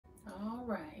All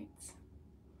right.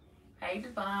 Hey,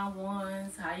 Divine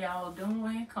Ones. How y'all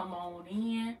doing? Come on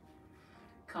in.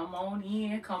 Come on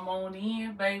in. Come on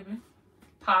in, baby.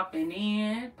 Popping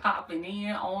in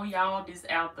on y'all this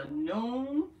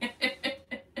afternoon.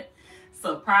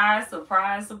 Surprise,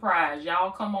 surprise, surprise. Y'all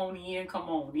come on in. Come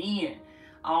on in.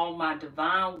 All my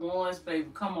Divine Ones, baby.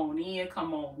 Come on in.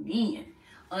 Come on in.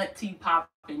 Auntie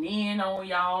popping in on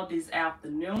y'all this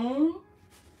afternoon.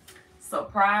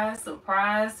 Surprise,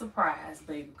 surprise, surprise,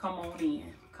 baby. Come on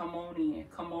in. Come on in.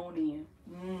 Come on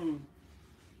in.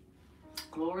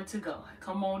 Glory to God.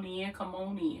 Come on in,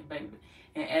 baby.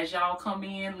 And as y'all come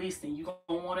in, listen, you're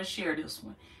going to want to share this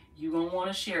one. You're going to want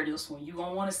to share this one. You're going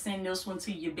to want to send this one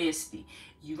to your bestie.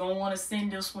 You're going to want to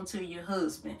send this one to your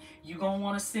husband. You're going to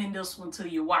want to send this one to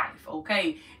your wife,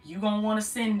 okay? You're going to want to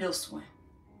send this one.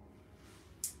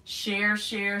 Share,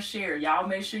 share, share. Y'all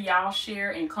make sure y'all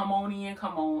share and come on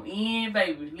in,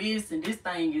 baby. Listen, this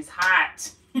thing is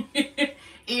hot.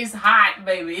 It's hot,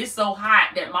 baby. It's so hot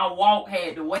that my walk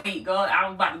had to wait. God, I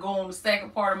was about to go on the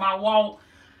second part of my walk.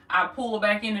 I pulled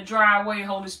back in the driveway.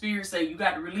 Holy Spirit said, you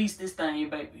got to release this thing,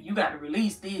 baby. You got to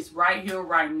release this right here,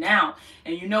 right now.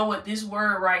 And you know what? This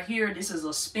word right here, this is a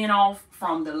spinoff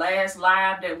from the last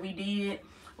live that we did.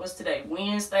 What's today?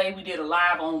 Wednesday. We did a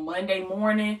live on Monday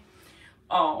morning.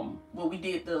 Well, we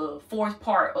did the fourth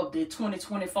part of the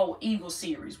 2024 Eagle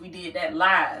series. We did that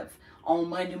live on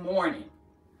Monday morning.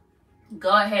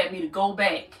 God had me to go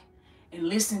back and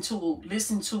listen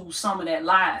to some of that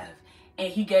live, and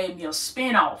he gave me a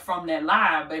spin-off from that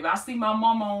live, baby. I see my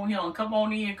mama on here. Come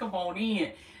on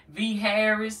in. V.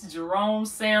 Harris, Jerome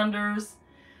Sanders,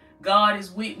 God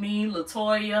is with me,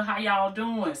 Latoya. How y'all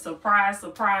doing? Surprise,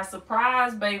 surprise,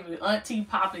 surprise, baby. Auntie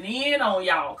popping in on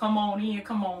y'all. Come on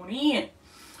in.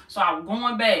 So I was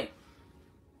going back,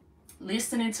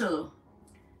 listening to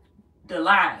the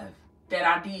live that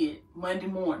I did Monday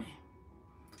morning.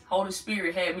 Holy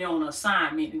Spirit had me on an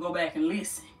assignment to go back and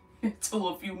listen to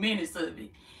a few minutes of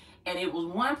it. And it was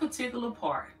one particular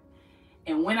part.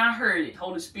 And when I heard it,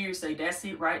 Holy Spirit say, that's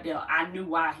it right there. I knew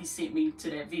why he sent me to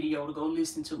that video to go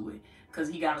listen to it. Because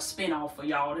he got a spinoff for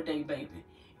y'all today, baby.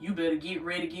 You better get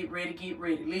ready, get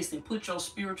ready. Listen, put your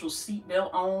spiritual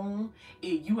seatbelt on.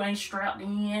 If you ain't strapped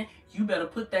in, you better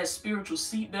put that spiritual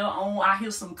seatbelt on. I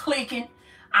hear some clicking.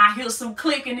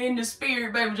 In the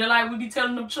spirit, baby. Just like we be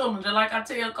telling them children, just like I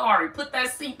tell Kari, put that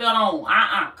seatbelt on.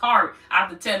 Kari, I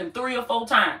have to tell him 3 or 4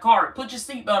 times. Kari, put your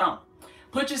seatbelt on.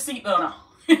 Put your seatbelt on.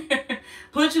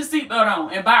 Put your seatbelt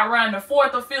on. And by around the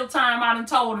 4th or 5th time, I done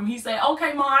told him, he said,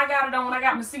 okay, Mom, I got it on. I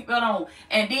got my seatbelt on.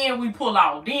 And then we pull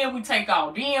off. Then we take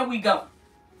off. Then we go.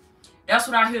 That's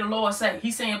what I hear the Lord say.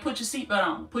 He's saying, put your seatbelt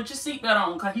on. Put your seatbelt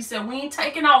on. Because he said, we ain't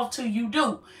taking off till you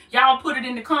do. Y'all put it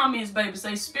in the comments, baby.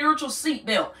 Say spiritual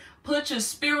seatbelt. Put your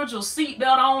spiritual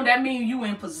seatbelt on. That means you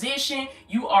in position.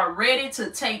 You are ready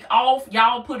to take off.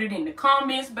 Y'all put it in the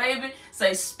comments, baby.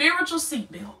 Say spiritual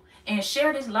seatbelt. And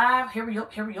share this live. Hurry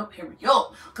up.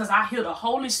 Because I hear the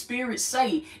Holy Spirit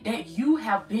say that you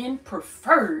have been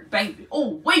preferred, baby.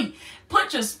 Oh, wait.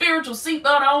 Put your spiritual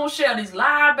seatbelt on. Share this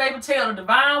live, baby. Tell the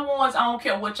Divine Ones, I don't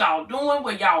care what y'all doing,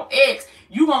 where y'all ex.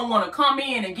 You going to want to come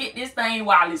in and get this thing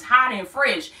while it's hot and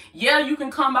fresh. Yeah, you can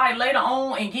come by later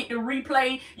on and get the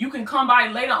replay. You can come by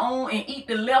later on and eat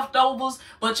the leftovers.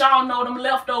 But y'all know them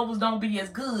leftovers don't be as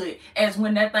good as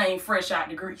when that thing fresh out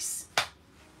the grease.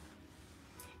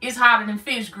 It's hotter than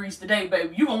fish grease today,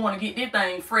 baby. You gonna want to get this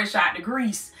thing fresh out the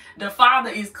grease. The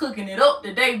Father is cooking it up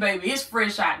today, baby. It's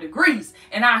fresh out the grease.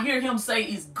 And I hear him say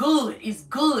it's good. It's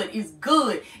good. It's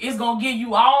good. It's gonna give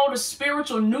you all the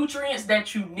spiritual nutrients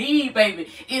that you need,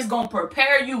 baby. It's gonna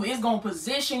prepare you. It's gonna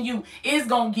position you. It's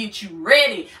gonna get you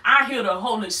ready. I hear the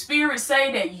Holy Spirit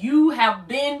say that you have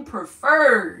been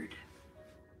preferred.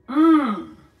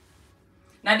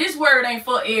 Now, this word ain't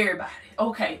for everybody.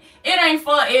 Okay, it ain't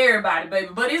for everybody, baby,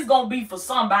 but it's gonna be for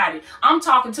somebody. I'm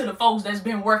talking to the folks that's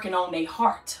been working on their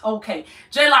heart. Okay,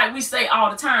 just like we say all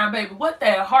the time, baby, what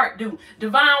that heart do?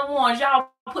 Divine Ones, y'all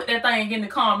put that thing in the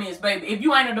comments, baby. If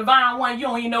you ain't a Divine One, you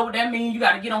don't even know what that means. You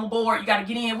got to get on board. You got to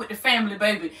get in with the family,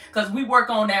 baby, because we work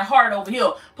on that heart over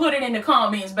here. Put it in the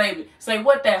comments, baby. Say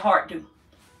what that heart do.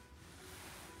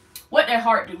 What that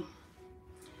heart do.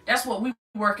 That's what we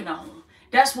working on.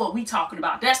 That's what we talking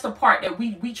about. That's the part that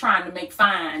we trying to make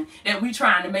fine, that we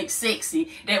trying to make sexy,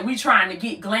 that we trying to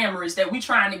get glamorous, that we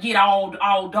trying to get all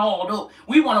dolled up.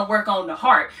 We want to work on the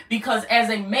heart, because as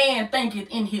a man thinketh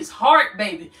in his heart,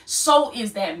 baby, so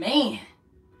is that man.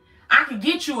 I can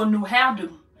get you a new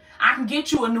hairdo. I can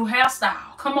get you a new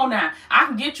hairstyle. Come on now. I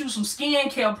can get you some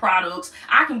skincare products.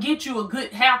 I can get you a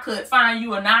good haircut. Find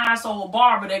you a nice old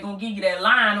barber that's going to give you that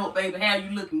line up, baby. Have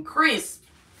you looking crisp.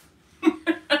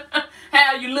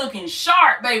 Have you looking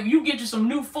sharp, baby. You get you some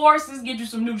new forces, get you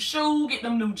some new shoes, get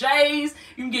them new J's.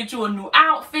 You can get you a new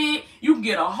outfit. You can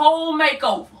get a whole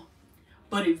makeover.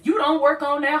 But if you don't work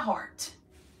on that heart,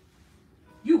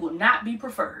 you will not be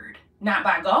preferred. Not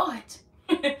by God.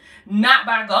 Not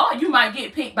by God. You might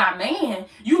get picked by man.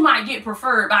 You might get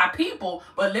preferred by people.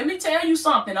 But let me tell you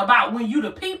something about when you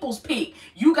the people's pick.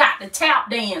 You got to tap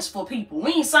dance for people.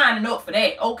 We ain't signing up for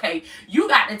that. Okay. You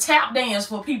got to tap dance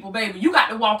for people, baby. You got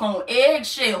to walk on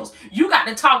eggshells. You got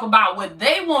to talk about what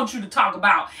they want you to talk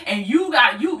about. And you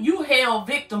held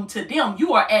victim to them.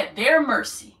 You are at their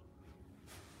mercy.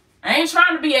 I ain't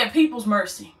trying to be at people's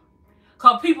mercy.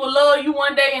 Because people love you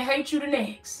one day and hate you the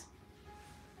next.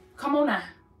 Come on now.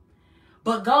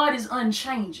 But God is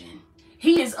unchanging.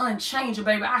 He is unchanging,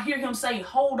 baby. I hear him say,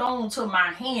 hold on to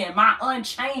my hand, my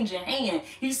unchanging hand.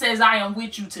 He says, I am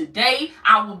with you today.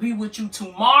 I will be with you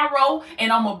tomorrow.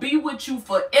 And I'm going to be with you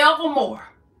forevermore.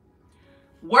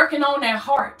 Working on that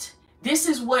heart. This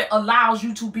is what allows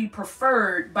you to be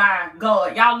preferred by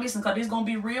God. Y'all listen, because it's going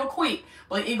to be real quick.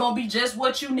 But it's going to be just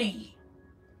what you need.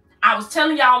 I was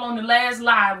telling y'all on the last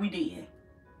live we did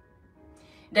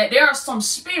that there are some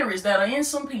spirits that are in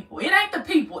some people. It ain't the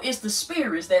people, it's the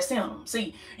spirits that's in them.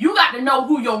 See, you got to know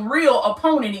who your real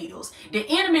opponent is. The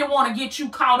enemy want to get you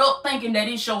caught up thinking that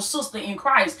it's your sister in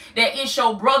Christ, that it's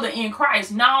your brother in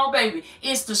Christ. No, baby,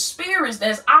 it's the spirits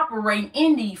that's operating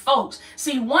in these folks.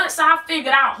 See, once I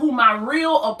figured out who my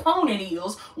real opponent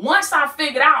is, once I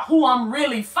figured out who I'm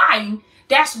really fighting,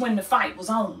 that's when the fight was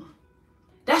on.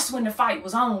 That's when the fight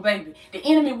was on, baby. The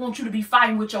enemy wants you to be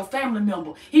fighting with your family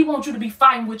member. He wants you to be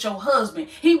fighting with your husband.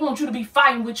 He wants you to be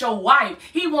fighting with your wife.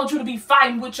 He wants you to be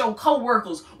fighting with your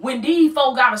co-workers when these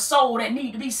folk got a soul that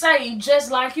need to be saved just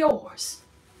like yours.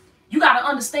 You got to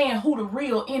understand who the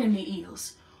real enemy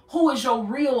is. Who is your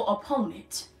real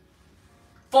opponent?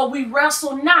 For we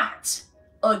wrestle not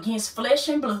against flesh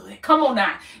and blood. Come on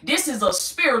now. This is a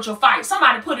spiritual fight.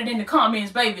 Somebody put it in the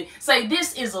comments, baby. Say,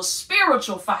 this is a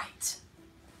spiritual fight.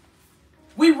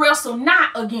 We wrestle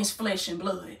not against flesh and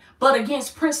blood, but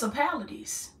against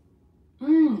principalities,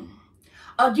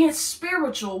 against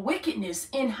spiritual wickedness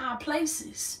in high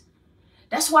places.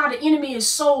 That's why the enemy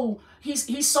is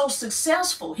he's so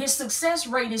successful. His success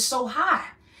rate is so high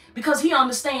because he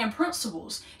understands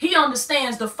principles. He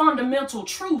understands the fundamental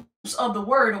truths of the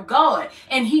word of God.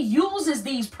 And he uses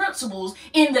these principles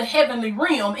in the heavenly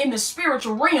realm, in the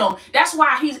spiritual realm. That's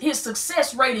why his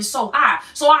success rate is so high.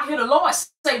 So I hear the Lord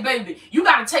say, baby, you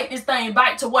got to take this thing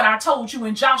back to what I told you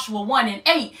in Joshua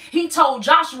 1:8. He told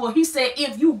Joshua, he said,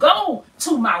 if you go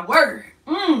to my word,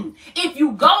 if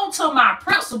you go to my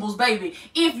principles, baby,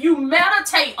 if you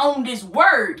meditate on this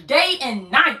word day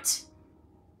and night,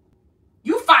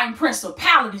 you fighting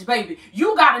principalities, baby.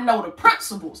 You got to know the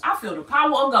principles. I feel the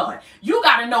power of God. You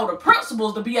got to know the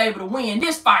principles to be able to win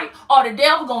this fight, or the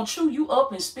devil going to chew you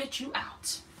up and spit you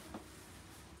out.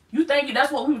 You think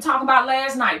that's what we were talking about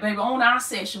last night, baby, on our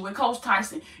session with Coach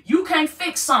Tyson. You can't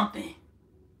fix something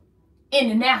in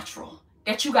the natural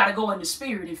that you got to go in the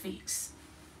spirit and fix.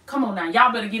 Come on now,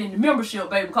 y'all better get in the membership,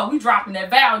 baby, because we dropping that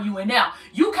value in now.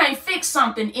 You can't fix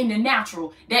something in the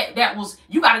natural.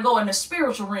 You got to go in the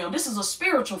spiritual realm. This is a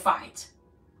spiritual fight.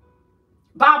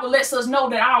 Bible lets us know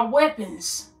that our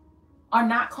weapons are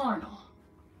not carnal.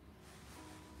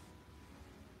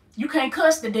 You can't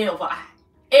cuss the devil out.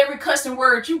 Every cussing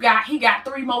word you got, he got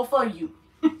 3 more for you.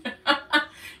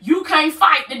 You can't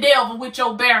fight the devil with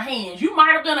your bare hands. You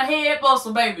might have been a head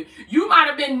buster, baby. You might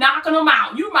have been knocking them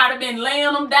out. You might have been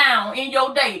laying them down in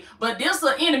your day. But this is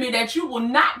an enemy that you will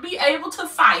not be able to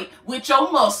fight with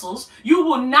your muscles. You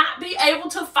will not be able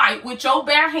to fight with your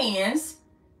bare hands.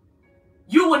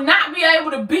 You will not be able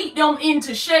to beat them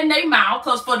into shedding their mouth,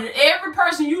 because for every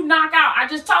person you knock out, I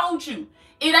just told you,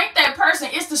 it ain't that person.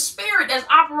 It's the spirit that's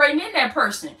operating in that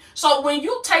person. So when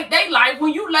you take their life,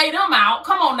 when you lay them out,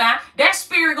 come on now, that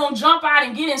spirit going to jump out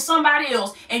and get in somebody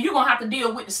else, and you're going to have to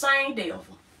deal with the same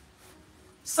devil.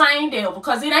 Same devil,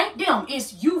 because it ain't them.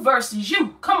 It's you versus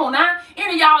you. Come on now.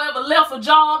 Any of y'all ever left a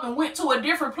job and went to a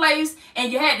different place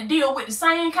and you had to deal with the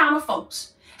same kind of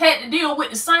folks? Had to deal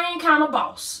with the same kind of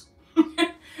boss?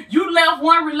 You left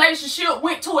one relationship,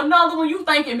 went to another one. You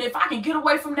thinking, if I can get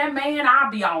away from that man, I'll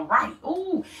be all right.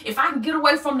 Ooh, if I can get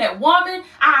away from that woman,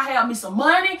 I'll have me some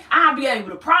money. I'll be able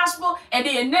to prosper. And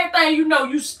then next thing you know,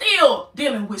 you still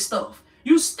dealing with stuff.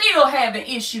 You still having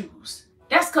issues.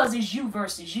 That's because it's you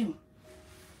versus you.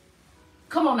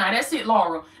 Come on now, that's it,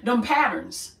 Laura. Them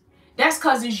patterns. That's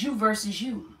because it's you versus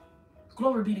you.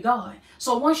 Glory be to God.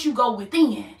 So once you go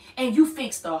within and you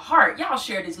fix the heart, y'all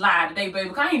share this live today, baby,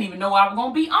 because I didn't even know I was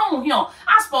going to be on him.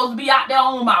 I'm supposed to be out there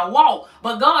on my walk.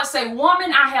 But God say,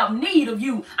 woman, I have need of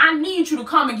you. I need you to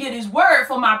come and get his word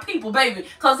for my people, baby,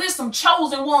 because there's some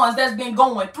chosen ones that's been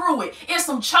going through it. It's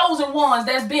some chosen ones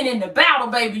that's been in the battle,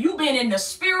 baby. You've been in the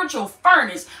spiritual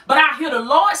furnace. But I hear the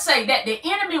Lord say that the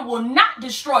enemy will not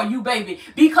destroy you, baby,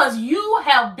 because you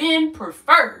have been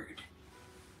preferred.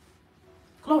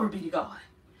 Glory be to God.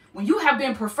 When you have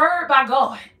been preferred by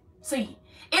God, see,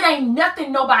 it ain't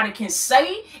nothing nobody can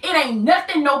say. It ain't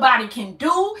nothing nobody can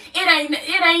do.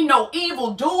 It ain't no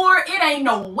evil doer. It ain't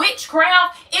no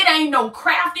witchcraft. It ain't no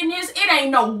craftiness. It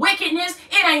ain't no wickedness.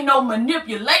 It ain't no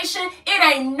manipulation. It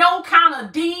ain't no kind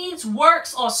of deeds,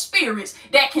 works, or spirits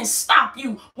that can stop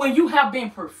you when you have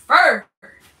been preferred.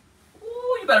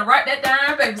 You better write that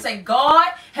down, baby. Say,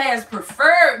 God has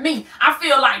preferred me. I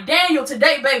feel like Daniel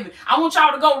today, baby. I want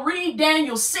y'all to go read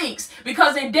Daniel 6,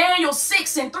 because in Daniel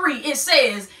 6 and 3, it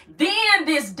says, then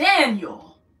this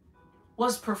Daniel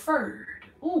was preferred.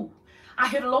 Ooh, I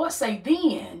hear the Lord say,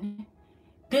 then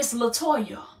this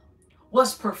Latoya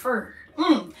was preferred.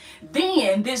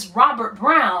 Then this Robert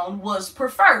Brown was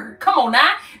preferred. Come on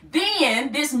now.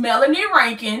 Then this Melanie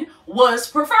Rankin was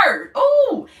preferred.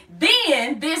 Ooh,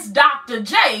 then this Dr.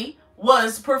 J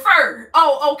was preferred.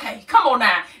 Oh, okay. Come on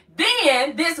now.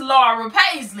 Then this Laura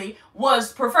Paisley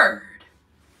was preferred.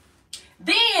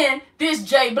 Then this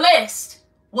J Blessed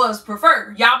was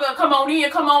preferred. Y'all better come on in,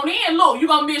 come on in. Look, you're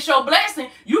going to miss your blessing.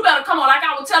 You better come on. Like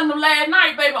I was telling them last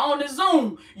night, baby, on the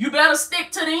Zoom. You better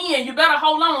stick to the end. You better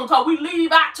hold on, because we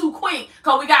leave out too quick,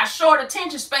 because we got short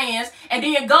attention spans, and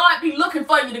then God be looking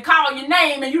for you to call your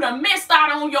name, and you done missed out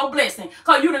on your blessing,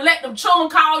 because you done let them children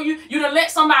call you. You done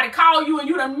let somebody call you, and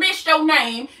you done missed your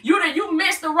name. You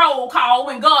missed the roll call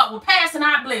when God was passing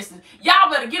out blessings.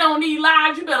 Y'all better get on these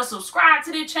lives. You better subscribe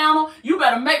to this channel. You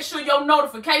better make sure your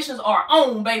notifications are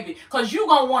on, baby, because you're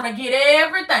going to want to get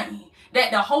everything that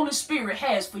the Holy Spirit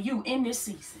has for you in this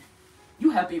season.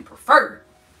 You have been preferred.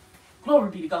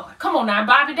 Glory be to God. Come on now,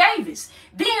 Bobby Davis.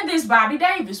 Then this Bobby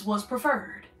Davis was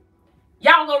preferred.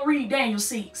 Y'all go read Daniel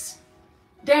 6.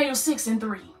 Daniel 6 and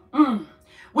 3.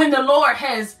 When the Lord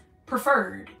has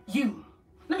preferred you.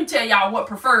 Let me tell y'all what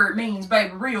preferred means,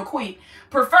 baby, real quick.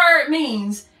 Preferred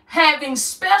means having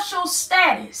special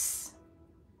status.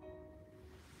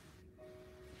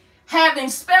 Having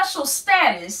special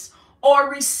status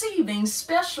or receiving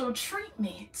special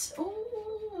treatment.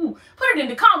 Ooh, put it in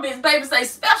the comments, baby. Say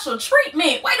special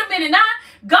treatment. Wait a minute now.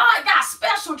 God got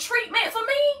special treatment for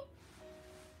me?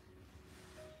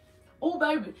 Oh,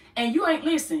 baby. And you ain't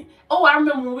listening. Oh, I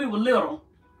remember when we were little.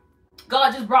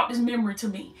 God just brought this memory to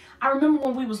me. I remember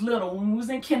when we was little, when we was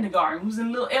in kindergarten, we was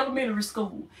in little elementary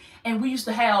school, and we used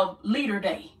to have leader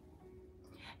day.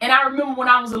 And I remember when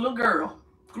I was a little girl,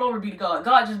 glory be to God,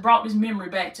 God just brought this memory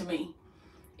back to me.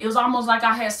 It was almost like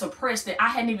I had suppressed it. I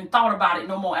hadn't even thought about it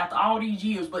no more after all these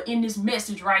years. But in this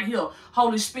message right here,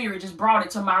 Holy Spirit just brought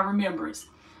it to my remembrance.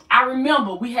 I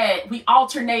remember we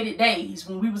alternated days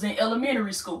when we was in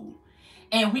elementary school.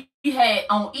 And we had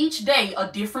on each day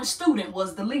a different student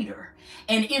was the leader.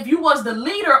 And if you was the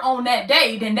leader on that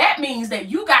day, then that means that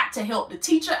you got to help the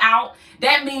teacher out.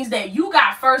 That means that you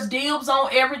got first dibs on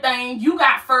everything. You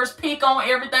got first pick on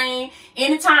everything.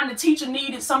 Anytime the teacher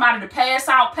needed somebody to pass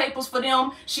out papers for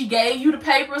them, she gave you the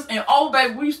papers. And oh,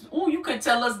 baby, you couldn't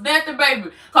tell us nothing, baby.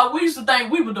 Because we used to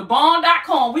think we were the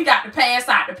bomb.com. We got to pass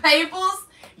out the papers.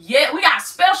 Yeah, we got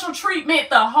special treatment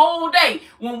the whole day.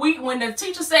 When the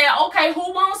teacher said, okay,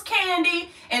 who wants candy?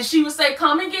 And she would say,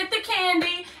 come and get the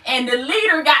candy. And the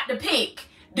leader got to pick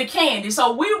the candy.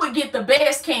 So we would get the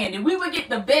best candy. We would get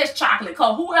the best chocolate.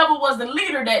 Because whoever was the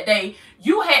leader that day,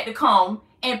 you had to come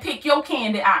and pick your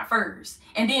candy out first.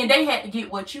 And then they had to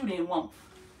get what you didn't want.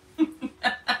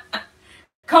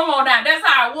 Come on now, that's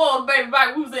how it was, baby.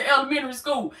 We was in elementary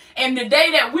school, and the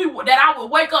day that I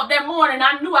would wake up that morning,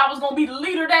 I knew I was gonna be the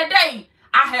leader that day.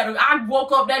 I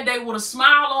woke up that day with a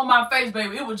smile on my face,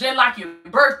 baby. It was just like your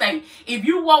birthday. If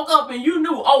you woke up and you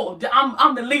knew, oh,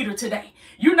 I'm the leader today.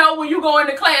 You know, when you go in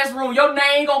the classroom, your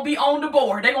name gonna be on the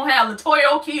board. They gonna have Latoya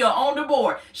Okia on the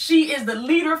board. She is the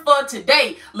leader for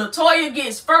today. Latoya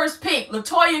gets first pick.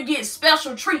 Latoya gets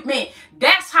special treatment.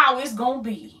 That's how it's gonna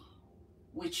be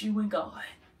with you and God.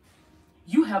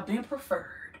 You have been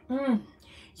preferred.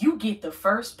 you get the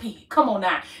first pick. Come on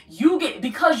now.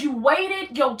 Because you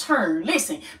waited your turn.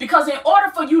 Listen, because in order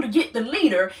for you to get the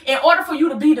leader, in order for you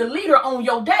to be the leader on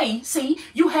your day, see,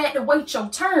 you had to wait your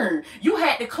turn. You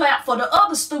had to clap for the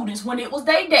other students when it was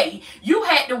their day. You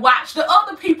had to watch the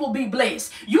other people be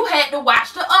blessed. You had to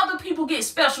watch the other people get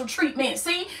special treatment.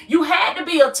 See, you had to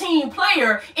be a team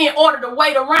player in order to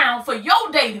wait around for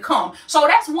your day to come. So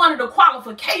that's one of the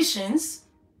qualifications.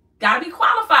 Gotta be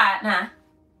qualified now.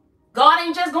 God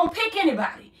ain't just gonna pick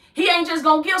anybody. He ain't just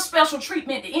gonna give special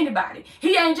treatment to anybody.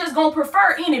 He ain't just gonna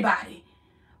prefer anybody.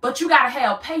 But you gotta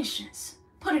have patience.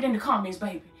 Put it in the comments,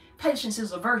 baby. Patience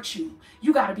is a virtue.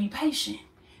 You gotta be patient.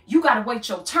 You got to wait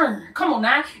your turn. Come on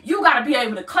now. You got to be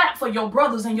able to clap for your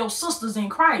brothers and your sisters in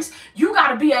Christ. You got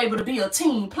to be able to be a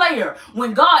team player.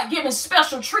 When God giving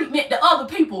special treatment to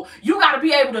other people, you got to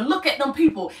be able to look at them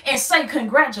people and say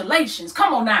congratulations.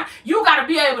 Come on now. You got to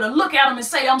be able to look at them and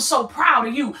say, I'm so proud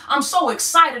of you. I'm so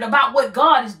excited about what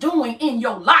God is doing in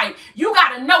your life. You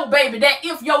got to know, baby, that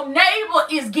if your neighbor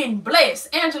is getting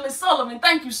blessed, Angela Sullivan,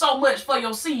 thank you so much for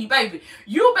your seed, baby.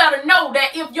 You better know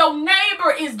that if your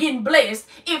neighbor is getting blessed,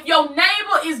 if your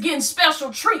neighbor is getting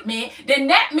special treatment, then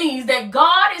that means that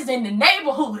God is in the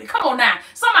neighborhood. Come on now.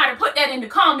 Somebody put that in the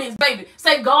comments, baby.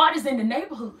 Say God is in the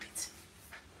neighborhood.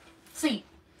 See,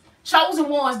 chosen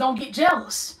ones don't get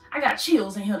jealous. I got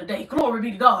chills in here today. Glory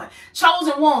be to God.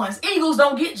 Chosen ones. Eagles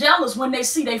don't get jealous when they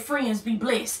see their friends be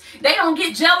blessed. They don't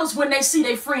get jealous when they see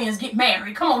their friends get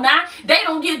married. Come on now. They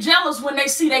don't get jealous when they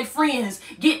see their friends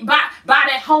get by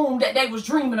that home that they was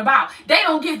dreaming about. They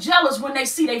don't get jealous when they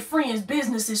see their friends'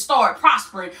 businesses start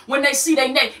prospering. When they see their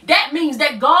neighbor. That means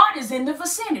that God is in the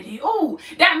vicinity. Oh,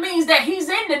 that means that he's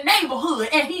in the neighborhood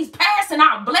and he's passing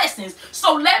out blessings.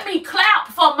 So let me clap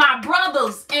for my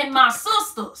brothers and my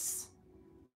sisters.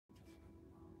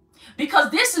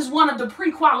 Because this is one of the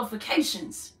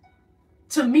pre-qualifications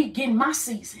to me getting my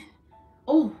season.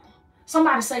 Oh,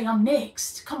 somebody say I'm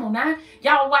next. Come on now.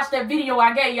 Y'all watch that video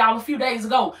I gave y'all a few days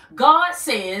ago. God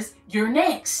says you're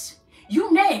next.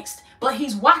 You next. But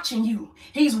he's watching you.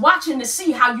 He's watching to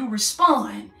see how you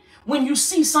respond. When you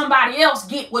see somebody else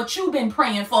get what you've been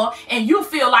praying for and you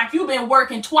feel like you've been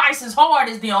working twice as hard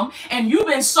as them and you've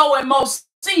been sowing most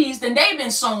seeds than they've been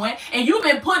sowing, and you've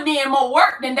been putting in more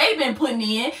work than they've been putting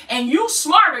in, and you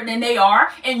smarter than they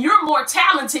are, and you're more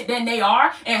talented than they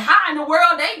are, and how in the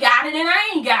world they got it and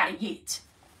I ain't got it yet.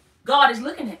 God is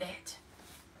looking at that.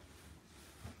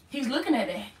 He's looking at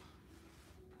that.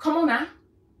 Come on now.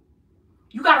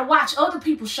 You got to watch other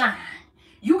people shine.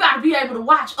 You got to be able to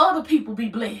watch other people be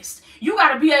blessed. You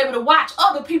got to be able to watch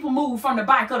other people move from the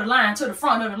back of the line to the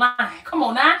front of the line. Come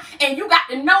on now. And you got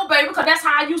to know, baby, because that's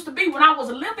how I used to be when I was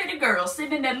a little bitty girl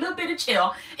sitting in that little bitty chair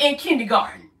in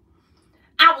kindergarten.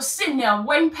 I was sitting there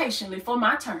waiting patiently for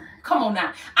my turn. Come on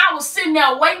now. I was sitting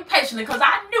there waiting patiently because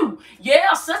I knew,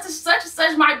 yeah, such and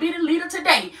such might be the leader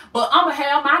today, but I'm going to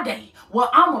have my day. Well,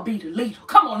 I'm going to be the leader.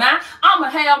 Come on now. I'm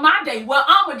going to have my day where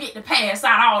I'm going to get to pass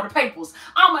out all the papers.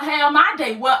 I'm going to have my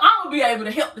day where I'm going to be able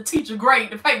to help the teacher grade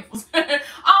the papers. I'm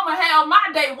going to have my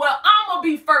day where I'm going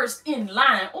to be first in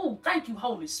line. Oh, thank you,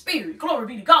 Holy Spirit. Glory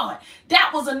be to God.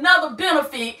 That was another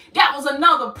benefit. That was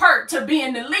another perk to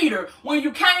being the leader. When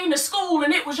you came to school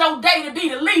and it was your day to be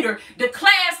the leader, the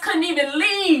class couldn't even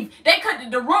leave.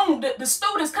 The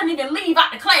students couldn't even leave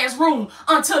out the classroom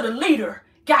until the leader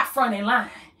got front in line.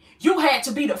 You had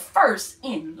to be the first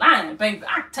in line, baby.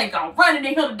 I could take off running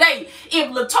in here today. If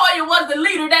LaToya was the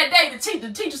leader that day,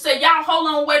 the teacher said, y'all, hold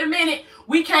on, wait a minute.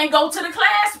 We can't go to the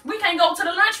class. We can't go to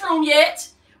the lunchroom yet.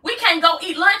 We can't go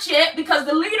eat lunch yet because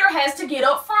the leader has to get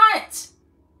up front.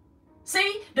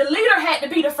 See, the leader had to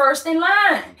be the first in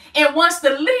line. And once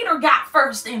the leader got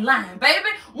first in line, baby,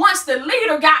 once the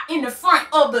leader got in the front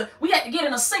of we had to get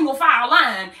in a single file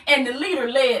line and the leader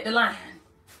led the line.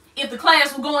 If the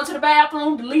class was going to the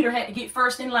bathroom, the leader had to get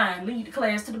first in line, lead the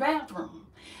class to the bathroom.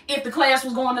 If the class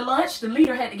was going to lunch, the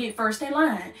leader had to get first in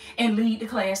line and lead the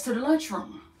class to the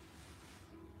lunchroom.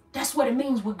 That's what it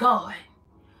means with God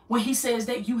when he says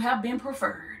that you have been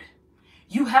preferred.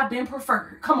 You have been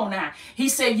preferred. Come on now. He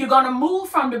said you're going to move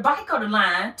from the back of the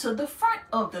line to the front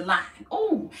of the line.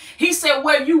 Oh, he said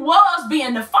where you was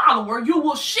being the follower, you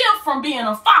will shift from being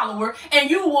a follower and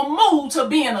you will move to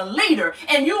being a leader.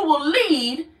 And you will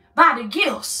lead by the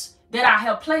gifts that I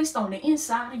have placed on the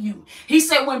inside of you. He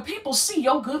said, when people see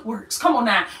your good works, come on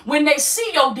now, when they see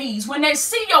your deeds, when they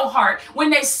see your heart, when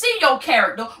they see your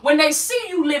character, when they see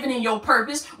you living in your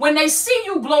purpose, when they see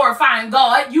you glorifying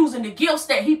God, using the gifts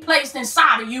that he placed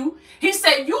inside of you, he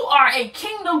said, you are a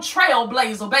kingdom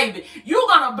trailblazer, baby. You're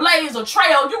going to blaze a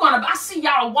trail. I see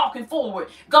y'all walking forward.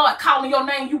 God calling your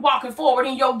name, you walking forward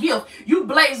in your gift. You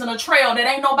blazing a trail that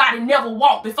ain't nobody never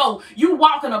walked before. You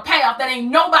walking a path that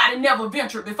ain't nobody never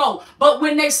ventured before. But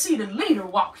when they see the leader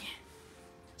walking,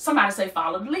 somebody say,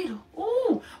 follow the leader.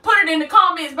 Ooh, put it in the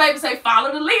comments, baby. Say,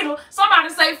 follow the leader. Somebody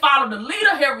say, follow the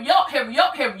leader. Hurry up, hurry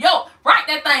up, hurry up. Write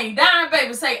that thing down,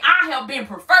 baby. Say, I have been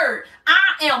preferred.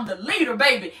 I am the leader,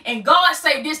 baby. And God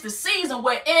say this the season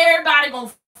where everybody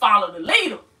gonna follow the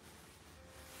leader.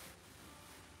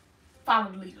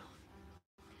 Follow the leader.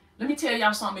 Let me tell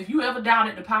y'all something. If you ever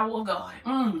doubted the power of God,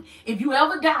 if you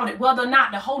ever doubted whether or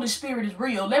not the Holy Spirit is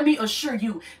real, let me assure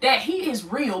you that he is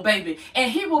real, baby.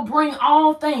 And he will bring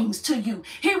all things to you.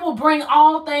 He will bring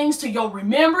all things to your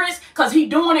remembrance because he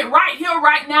doing it right here,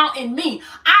 right now in me.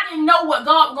 I didn't know what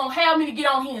God was going to have me to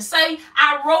get on here and say.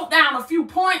 I wrote down a few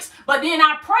points, but then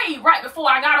I prayed right before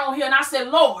I got on here and I said,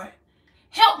 Lord,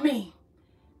 help me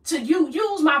to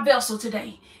use my vessel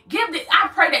today. I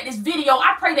pray that this video,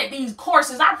 I pray that these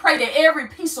courses, I pray that every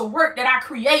piece of work that I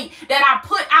create, that I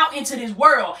put out into this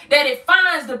world, that it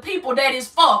finds the people that it's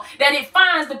for, that it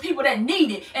finds the people that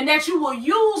need it, and that you will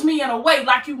use me in a way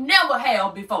like you never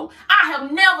have before. I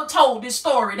have never told this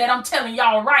story that I'm telling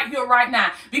y'all right here, right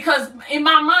now, because in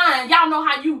my mind, y'all know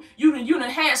how you done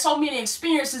had so many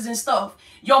experiences and stuff.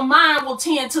 Your mind will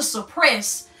tend to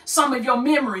suppress some of your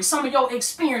memories, some of your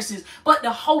experiences, but the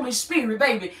Holy Spirit,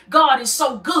 baby, God is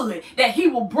so good that he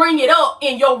will bring it up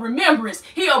in your remembrance.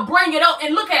 He'll bring it up,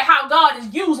 and look at how God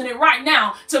is using it right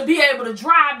now to be able to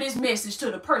drive this message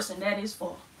to the person that is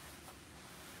for.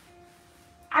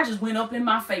 I just went up in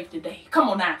my faith today. Come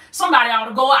on now. Somebody ought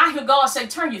to go. I hear God say,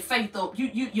 turn your faith up.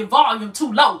 Your volume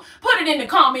too low. Put it in the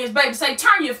comments, baby. Say,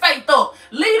 turn your faith up.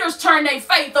 Leaders turn their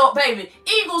faith up, baby.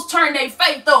 Eagles turn their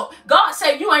faith up. God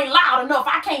said, you ain't loud enough.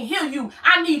 I can't hear you.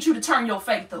 I need you to turn your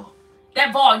faith up.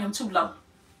 That volume too low.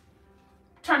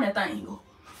 Turn that thing up.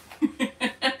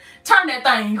 Turn that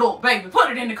thing up, baby.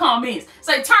 Put it in the comments.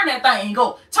 Say, turn that thing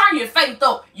up. Turn your faith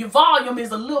up. Your volume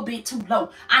is a little bit too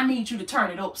low. I need you to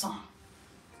turn it up some.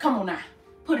 Come on now.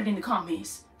 Put it in the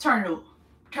comments. Turn it up.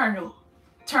 Turn it up.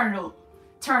 Turn it up.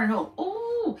 Turn it up.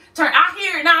 Ooh. I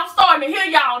hear it now. I'm starting to hear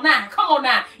y'all now. Come on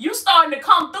now. You starting to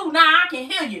come through now. I can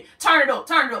hear you. Turn it up.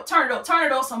 Turn it up. Turn it up. Turn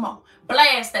it up some more.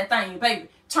 Blast that thing, baby.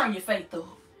 Turn your faith up.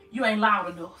 You ain't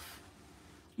loud enough.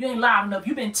 You ain't loud enough.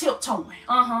 You've been tiptoeing.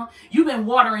 You've been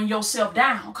watering yourself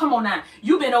down. Come on now.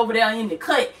 You've been over there in the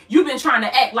cut. You've been trying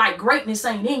to act like greatness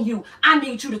ain't in you. I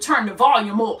need you to turn the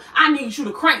volume up. I need you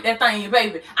to crank that thing,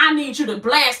 baby. I need you to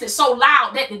blast it so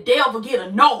loud that the devil get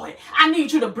annoyed. I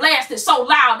need you to blast it so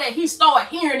loud that he start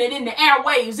hearing it in the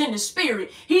airwaves, in the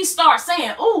spirit. He starts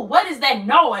saying, ooh, what is that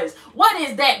noise? What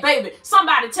is that, baby?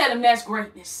 Somebody tell him that's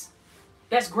greatness.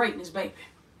 That's greatness, baby.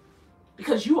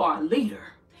 Because you are a leader.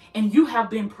 And you have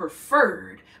been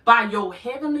preferred by your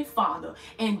heavenly Father.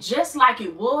 And just like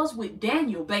it was with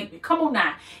Daniel, baby, come on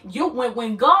now.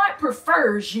 When God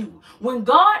prefers you, when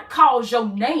God calls your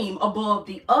name above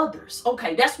the others,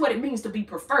 okay, that's what it means to be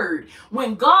preferred.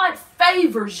 When God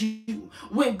favors you,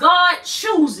 when God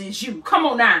chooses you, come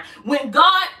on now. When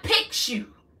God picks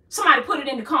you, somebody put it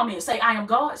in the comments, say, I am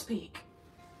God's pick.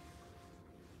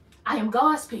 I am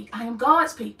God's pick. I am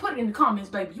God's pick. Put it in the comments,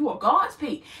 baby. You are God's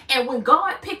pick. And when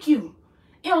God pick you,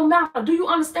 it don't matter. Do you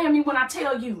understand me when I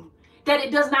tell you that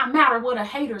it does not matter what a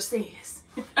hater says?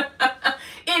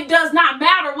 It does not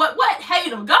matter what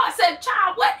hater. God said,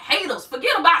 child, what haters?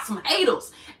 Forget about some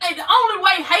haters. And the only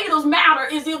way haters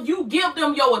matter is if you give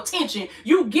them your attention.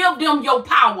 You give them your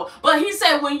power. But he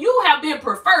said, when you have been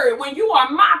preferred, when you are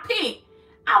my pick,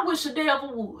 I wish the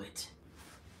devil would.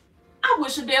 I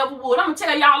wish the devil would. I'm going to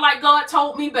tell y'all like God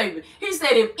told me, baby. He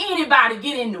said, if anybody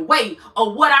get in the way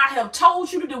of what I have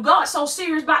told you to do, God's so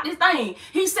serious about this thing.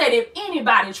 He said, if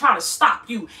anybody try to stop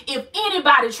you, if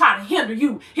anybody try to hinder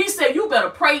you, he said, you better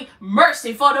pray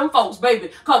mercy for them folks, baby.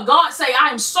 Because God say, I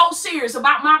am so serious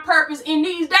about my purpose in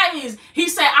these days. He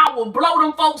said, I will blow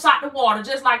them folks out the water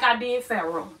just like I did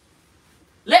Pharaoh.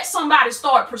 Let somebody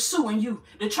start pursuing you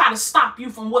to try to stop you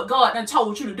from what God done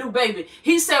told you to do, baby.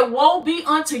 He said, woe be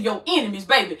unto your enemies,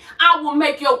 baby. I will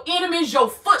make your enemies your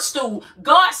footstool.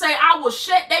 God say, I will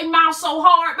shut their mouth so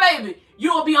hard, baby.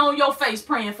 You'll be on your face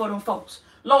praying for them folks.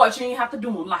 Lord, you ain't have to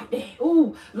do them like that.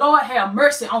 Ooh, Lord, have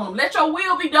mercy on them. Let your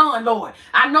will be done, Lord.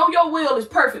 I know your will is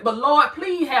perfect, but Lord,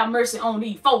 please have mercy on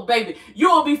these folks, baby.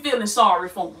 You'll be feeling sorry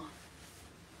for them.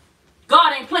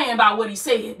 God ain't playing about what he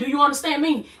said. Do you understand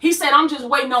me? He said, I'm just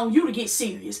waiting on you to get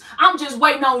serious. I'm just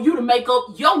waiting on you to make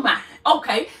up your mind.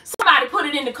 Okay, somebody put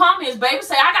it in the comments, baby.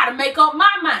 Say, I got to make up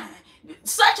my mind.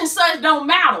 Such and such don't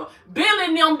matter. Billy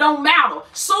and them don't matter.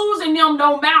 Susan and them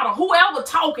don't matter. Whoever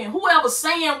talking, whoever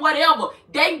saying whatever,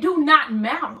 they do not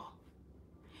matter.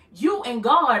 You and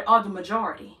God are the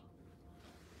majority.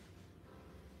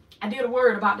 I did a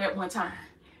word about that one time.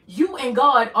 You and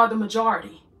God are the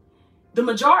majority. The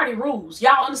majority rules.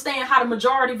 Y'all understand how the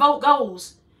majority vote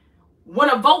goes? When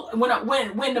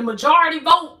the majority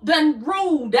vote doesn't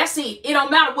rule, that's it. It don't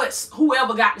matter what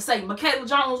whoever got to say. Michaela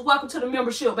Jones, welcome to the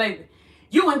membership, baby.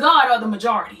 You and God are the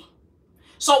majority.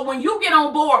 So when you get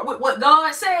on board with what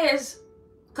God says,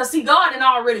 because see, God had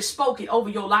already spoken over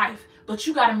your life, but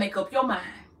you got to make up your mind.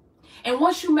 And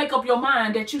once you make up your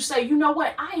mind that you say, you know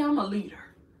what, I am a leader.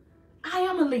 I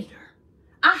am a leader.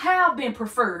 I have been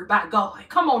preferred by God.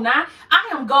 Come on now. I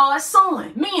am God's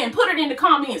son. Men, put it in the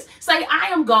comments. Say, I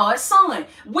am God's son.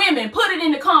 Women, put it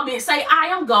in the comments. Say, I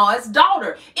am God's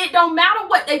daughter. It don't matter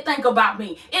what they think about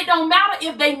me. It don't matter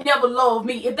if they never loved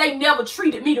me, if they never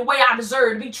treated me the way I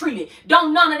deserve to be treated.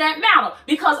 Don't none of that matter,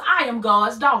 because I am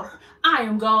God's daughter. I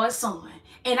am God's son.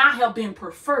 And I have been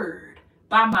preferred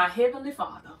by my heavenly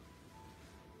Father.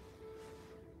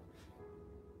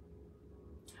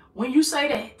 When you say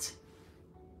that,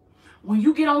 when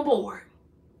you get on board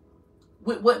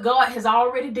with what God has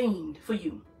already deemed for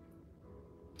you,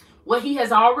 what he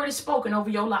has already spoken over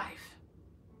your life,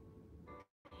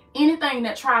 anything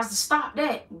that tries to stop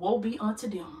that, woe be unto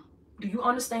them. Do you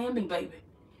understand me, baby?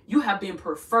 You have been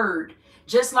preferred,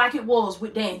 just like it was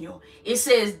with Daniel. It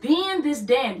says, then this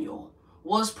Daniel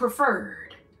was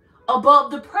preferred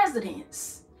above the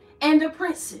presidents and the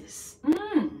princes.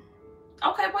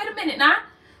 Okay, wait a minute now.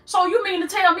 So you mean to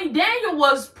tell me Daniel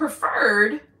was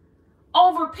preferred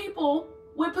over people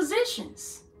with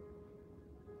positions?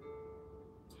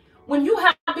 When you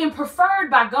have been preferred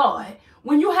by God,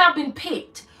 when you have been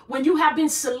picked, when you have been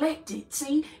selected,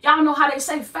 see, y'all know how they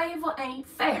say favor ain't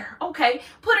fair. Okay,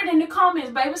 put it in the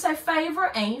comments, baby. Say favor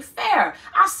ain't fair.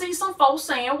 I see some folks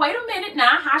saying, wait a minute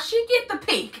now, how she get the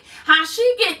pick? How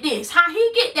she get this? How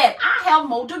he get that? I have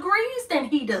more degrees than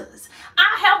he does.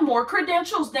 I have more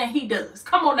credentials than he does.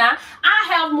 Come on now. I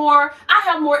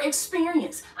have more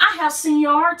experience. I have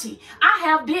seniority. I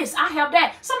have this. I have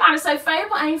that. Somebody say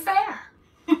favor ain't fair.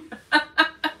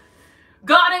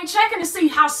 God ain't checking to see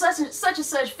how such and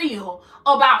such feel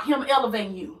about him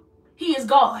elevating you. He is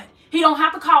God. He don't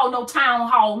have to call no town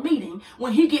hall meeting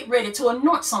when he get ready to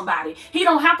anoint somebody. He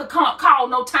don't have to call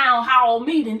no town hall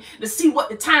meeting to see what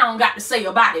the town got to say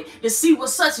about it, to see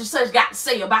what such and such got to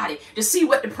say about it, to see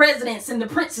what the presidents and the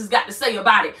princes got to say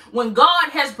about it. When God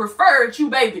has preferred you,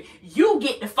 baby, you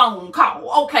get the phone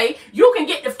call, okay? You can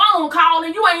get the phone call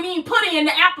and you ain't even put in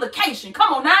the application.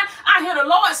 Come on now. I hear the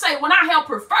Lord say, when I have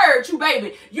preferred you,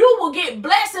 baby, you will get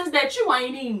blessings that you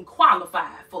ain't even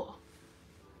qualified for.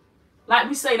 Like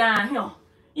we say down here,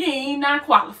 you ain't not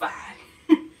qualified.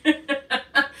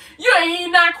 You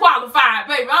ain't not qualified,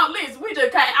 baby. Oh, listen, we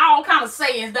just got all kind of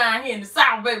sayings down here in the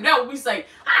South, baby. That's what we say.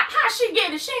 How she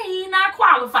get it? She ain't not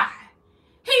qualified.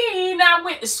 He ain't not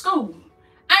went to school.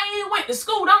 I ain't went to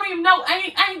school. Don't even know.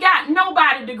 Ain't got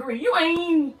nobody degree. You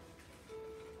ain't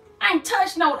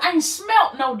touched no, ain't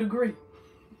smelt no degree.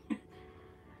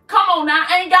 Come on now,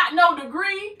 ain't got no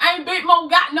degree. Ain't Big Mo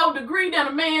got no degree than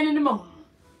a man in the moon.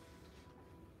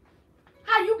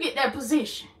 How you get that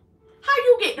position? How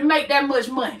you get to make that much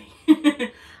money? How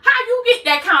you get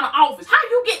that kind of office? How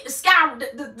you get the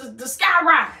sky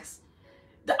rise?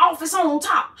 The office on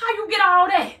top. How you get all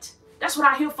that? That's what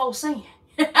I hear folks saying.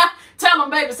 Tell them,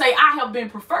 baby, say, I have been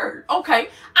preferred. Okay,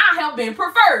 I have been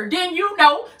preferred. Then you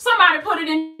know. Somebody put it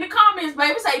in the comments,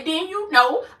 baby. Say, then you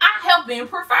know I have been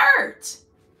preferred.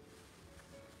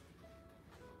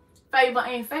 Favor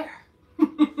ain't fair.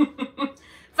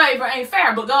 Favor ain't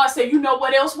fair, but God said, you know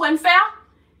what else wasn't fair?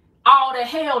 All the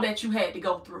hell that you had to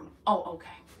go through. Oh,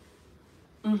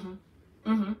 okay.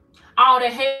 All the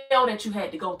hell that you had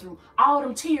to go through. All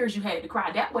them tears you had to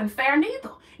cry. That wasn't fair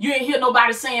neither. You ain't hear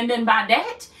nobody saying nothing about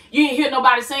that. You ain't hear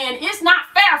nobody saying it's not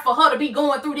fair for her to be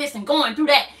going through this and going through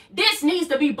that. This needs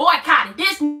to be boycotted.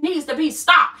 This needs to be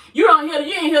stopped. You ain't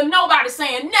hear nobody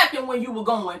saying nothing when you were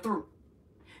going through.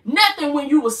 Nothing when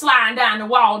you were sliding down the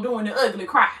wall doing the ugly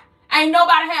cry. Ain't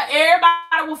nobody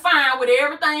everybody was fine with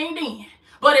everything then.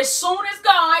 But as soon as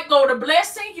God go to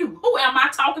blessing you, who am I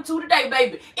talking to today,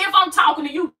 baby? If I'm talking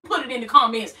to you, put it in the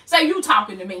comments. Say you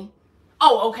talking to me.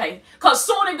 Oh, okay. Because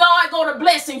sooner God go to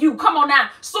blessing you. Come on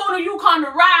now. Sooner you come to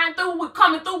riding through with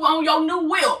coming through on your new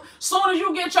whip. Soon as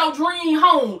you get your dream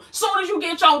home. Soon as you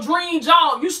get your dream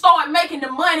job. You start making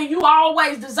the money you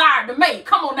always desired to make.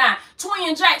 Come on now.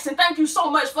 Twin Jackson, thank you so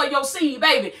much for your seed,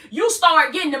 baby. You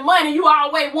start getting the money you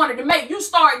always wanted to make. You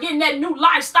start getting that new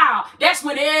lifestyle. That's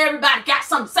when everybody got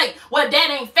something to say. Well,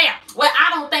 that ain't fair. Well, I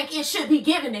don't think it should be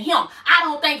given to him. I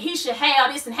don't think he should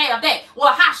have this and have that.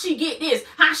 Well, how she get this?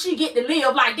 How she get to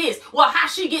live like this? Well, how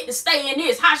she get to stay in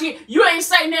this? How she? You ain't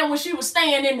saying that when she was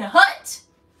staying in the hut.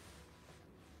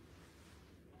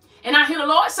 And I hear the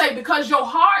Lord say, because your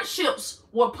hardships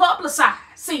were publicized.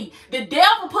 See, the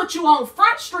devil put you on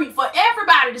Front Street for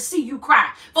everybody to see you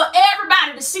cry, for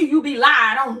everybody to see you be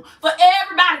lied on, for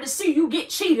everybody to see you get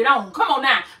cheated on. Come on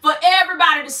now. For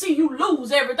everybody to see you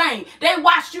lose everything. They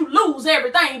watched you lose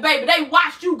everything, baby. They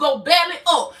watched you go belly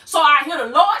up. So I hear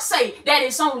the Lord say that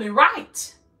it's only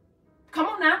right. Come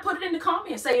on now, put it in the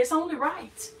comments. Say it's only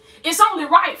right. It's only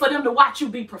right for them to watch you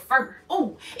be preferred.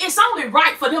 Oh, it's only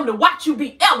right for them to watch you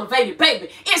be elevated, baby.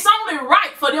 It's only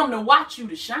right for them to watch you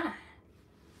to shine.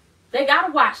 They got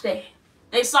to watch that.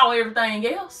 They saw everything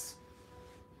else.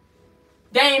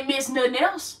 They ain't missed nothing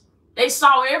else. They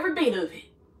saw every bit of it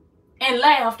and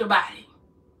laughed about it.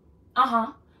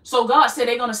 So God said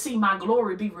they're going to see my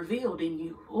glory be revealed in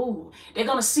you. Ooh, they're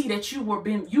going to see that you were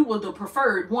the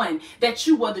preferred one, that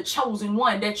you were the chosen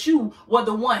one, that you were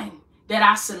the one that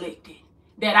I selected,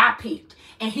 that I picked.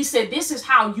 And he said, this is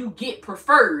how you get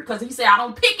preferred. Because he said, I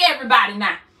don't pick everybody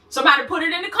now. Somebody put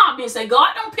it in the comments. Say,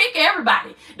 God don't pick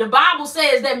everybody. The Bible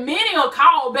says that many are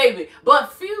called, baby,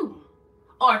 but few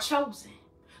are chosen.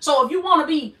 So if you want to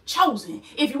be chosen,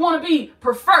 if you want to be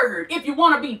preferred, if you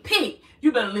want to be picked,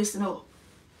 you better listen up.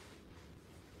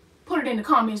 Put it in the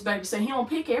comments, baby. Say, he don't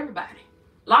pick everybody.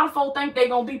 A lot of folks think they're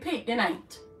going to be picked and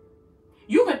ain't.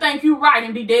 You can think you right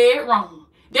and be dead wrong.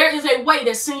 There is a way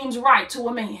that seems right to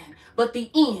a man, but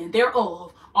the end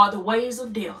thereof are the ways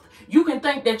of death. You can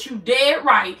think that you dead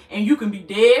right and you can be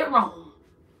dead wrong.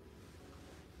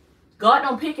 God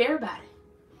don't pick everybody.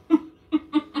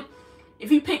 If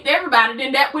he picked everybody,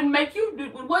 then that wouldn't make you,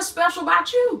 what's special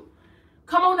about you?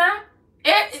 Come on now.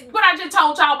 What I just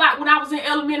told y'all about when I was in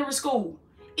elementary school.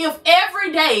 If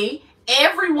every day,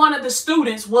 every one of the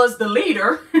students was the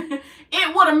leader,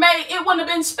 it wouldn't have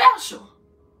been special.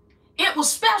 It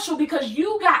was special because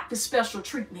you got the special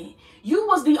treatment. You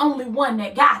was the only one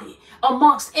that got it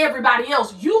amongst everybody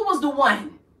else. You was the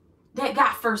one that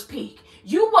got first pick.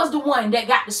 You was the one that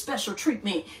got the special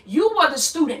treatment. You were the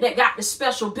student that got the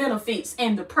special benefits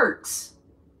and the perks.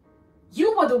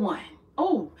 You were the one.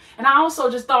 Oh, and I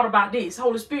also just thought about this.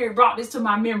 Holy Spirit brought this to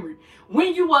my memory.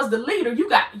 When you was the leader, you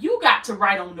got to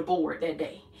write on the board that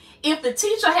day. If the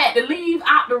teacher had to leave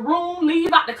out the room,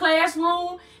 leave out the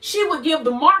classroom, she would give the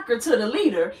marker to the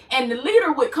leader, and the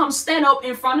leader would come stand up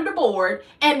in front of the board,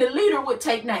 and the leader would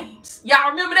take names. Y'all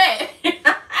remember that?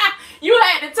 You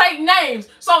had to take names.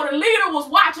 So the leader was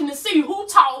watching to see who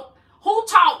taught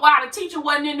while the teacher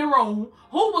wasn't in the room,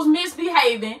 who was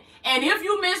misbehaving, and if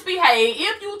you misbehaved,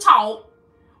 if you taught,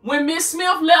 when Miss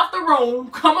Smith left the room,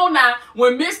 come on now,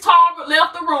 when Miss Talbot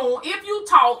left the room, if you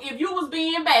taught, if you was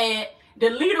being bad, the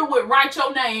leader would write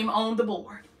your name on the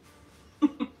board.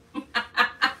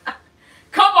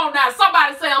 Come on now,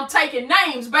 somebody say, I'm taking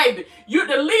names, baby.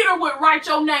 The leader would write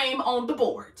your name on the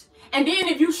board. And then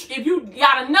if you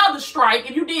got another strike,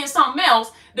 if you did something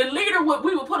else, the leader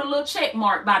we would put a little check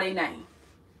mark by their name.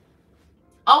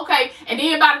 Okay, and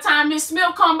then by the time Miss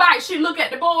Smith come back, she look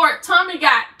at the board, Tommy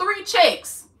got 3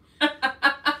 checks.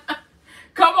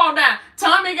 Come on now,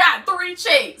 Tommy got 3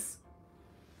 checks.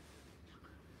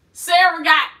 Sarah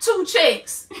got 2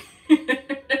 checks.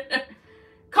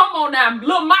 Come on now,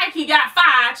 little Mikey got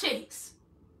 5 checks.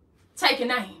 Taking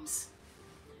names.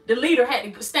 The leader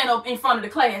had to stand up in front of the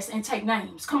class and take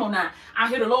names. Come on now. I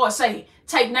hear the Lord say,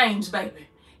 take names, baby.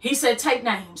 He said, take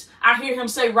names. I hear him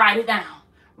say, write it down.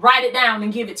 Write it down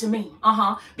and give it to me.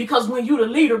 Because when you the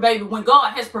leader, baby, when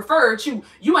God has preferred you,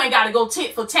 you ain't got to go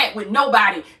tit for tat with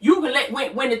nobody. You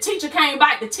can when the teacher came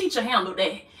back, the teacher handled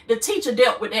that. The teacher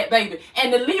dealt with that, baby.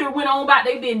 And the leader went on about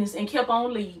their business and kept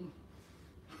on leading.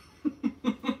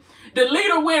 The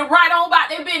leader went right on about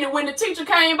their business. When the teacher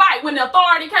came back, when the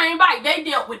authority came back, they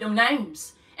dealt with them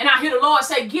names. And I hear the Lord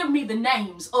say, give me the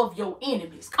names of your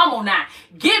enemies. Come on now.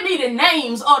 Give me the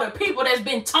names of the people that's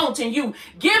been taunting you.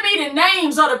 Give me the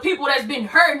names of the people that's been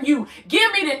hurting you. Give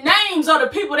me the names of the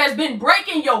people that's been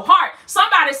breaking your heart.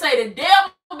 Somebody say the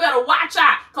devil better watch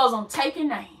out because I'm taking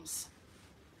names.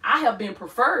 I have been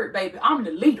preferred, baby. I'm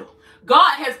the leader.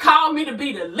 God has called me to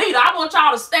be the leader. I want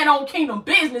y'all to stand on kingdom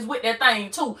business with that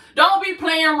thing too. Don't be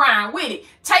playing around with it.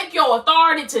 Take your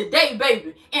authority today,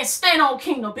 baby, and stand on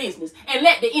kingdom business and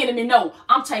let the enemy know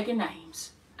I'm taking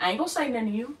names. I ain't gonna say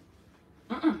nothing to you.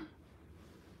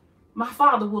 My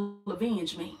Father will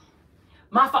avenge me.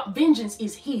 Vengeance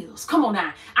is his. Come on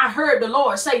now. I heard the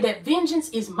Lord say that vengeance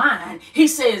is mine. He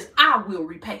says, I will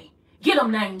repay. Get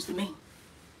them names to me.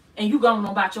 And you going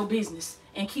on about your business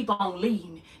and keep on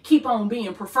leading. Keep on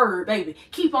being preferred, baby.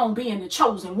 Keep on being the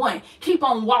chosen one. Keep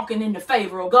on walking in the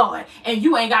favor of God. And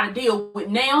you ain't got to deal with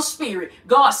now spirit.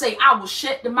 God say, I will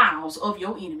shut the mouths of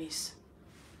your enemies.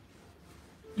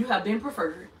 You have been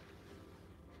preferred.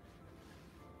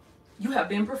 You have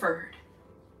been preferred.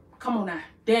 Come on now.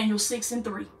 Daniel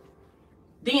 6:3.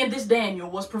 Then this Daniel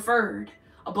was preferred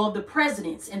above the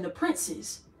presidents and the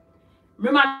princes.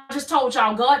 Remember, I just told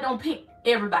y'all, God don't pick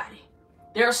everybody.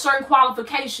 There are certain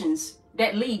qualifications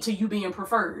that lead to you being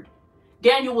preferred.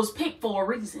 Daniel was picked for a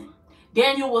reason.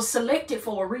 Daniel was selected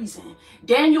for a reason.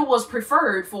 Daniel was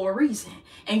preferred for a reason.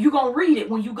 And you're going to read it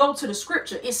when you go to the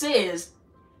scripture. It says,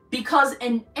 because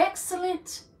an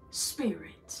excellent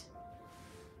spirit.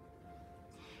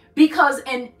 Because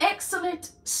an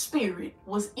excellent spirit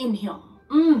was in him.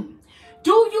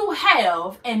 Do you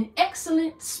have an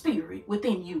excellent spirit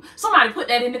within you? Somebody put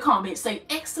that in the comments. Say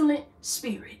excellent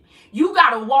spirit. You got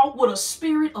to walk with a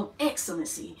spirit of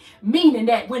excellency, meaning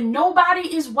that when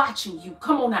nobody is watching you,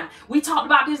 come on now. We talked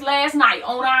about this last night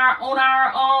on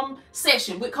our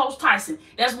session with Coach Tyson.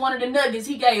 That's one of the nuggets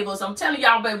he gave us. I'm telling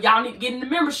y'all, baby, y'all need to get in the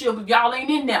membership if y'all ain't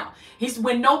in there. He's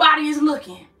when nobody is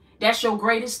looking, that's your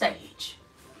greatest stage.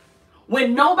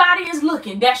 When nobody is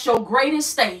looking, that's your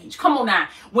greatest stage. Come on now.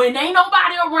 When ain't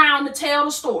nobody around to tell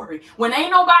the story, when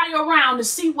ain't nobody around to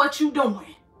see what you're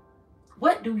doing,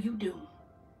 what do you do?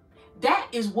 That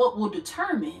is what will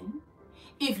determine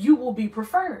if you will be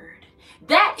preferred.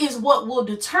 That is what will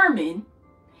determine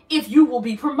if you will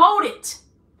be promoted.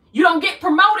 You don't get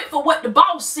promoted for what the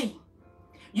boss see.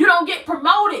 You don't get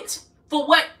promoted for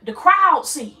what the crowd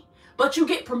see. But you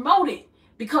get promoted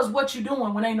because what you're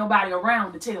doing when ain't nobody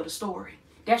around to tell the story.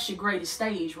 That's your greatest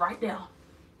stage right there.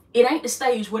 It ain't the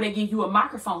stage where they give you a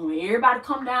microphone and everybody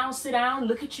come down, sit down,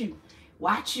 look at you,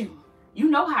 watch you. You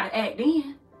know how to act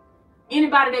then.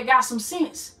 Anybody that got some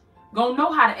sense gonna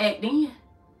know how to act then.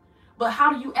 But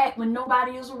how do you act when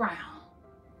nobody is around?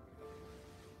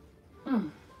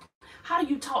 How do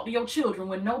you talk to your children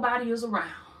when nobody is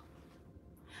around?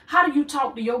 How do you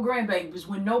talk to your grandbabies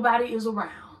when nobody is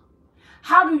around?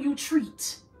 How do you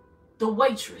treat the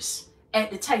waitress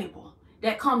at the table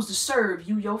that comes to serve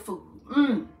you your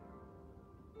food?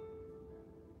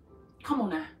 Come on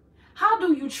now. How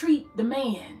do you treat the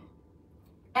man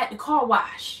at the car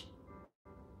wash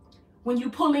when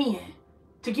you pull in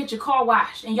to get your car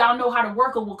washed and y'all know how the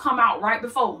worker will come out right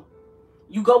before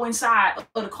you go inside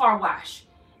of the car wash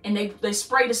and they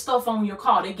spray the stuff on your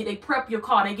car. They prep your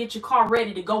car. They get your car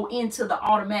ready to go into the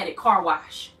automatic car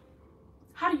wash.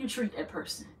 How do you treat that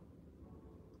person?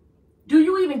 Do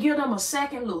you even give them a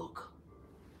second look?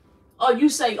 Or you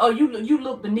say, oh, you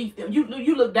look beneath them.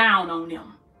 You look down on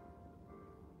them.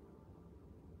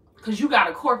 Because you got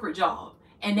a corporate job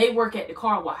and they work at the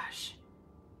car wash.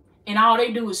 And all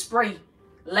they do is spray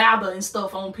lather and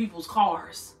stuff on people's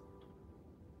cars.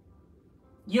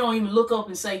 You don't even look up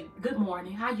and say, good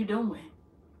morning, how you doing?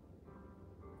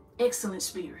 Excellent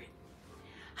spirit.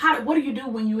 What do you do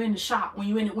when you're in the shop, when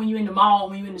you're in the mall,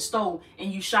 when you're in the store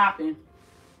and you shopping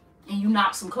and you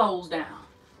knock some clothes down?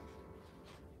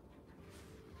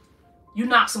 You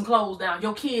knock some clothes down.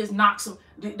 Your kids knock some,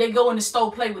 they go in the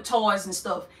store, play with toys and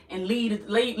stuff and leave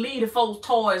the folks'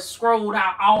 toys scrolled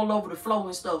out all over the floor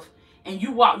and stuff. And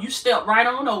you step right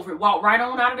on over it, walk right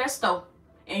on out of that store.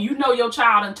 And you know your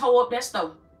child done tore up that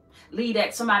store. Leave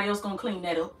that, somebody else gonna clean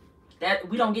that up. That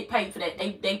we don't get paid for that.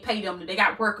 They pay them. They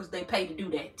got workers they pay to do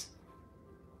that.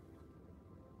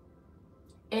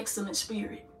 Excellent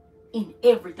spirit in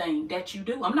everything that you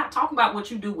do. I'm not talking about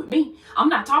what you do with me. I'm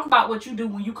not talking about what you do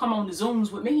when you come on the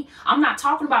Zooms with me. I'm not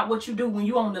talking about what you do when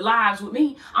you on the lives with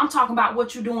me. I'm talking about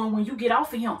what you're doing when you get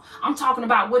off of him. I'm talking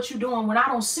about what you're doing when I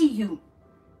don't see you.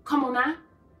 Come on now.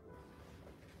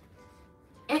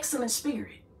 Excellent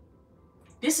spirit.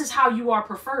 This is how you are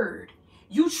preferred.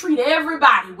 You treat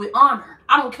everybody with honor.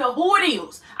 I don't care who it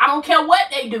is. I don't care what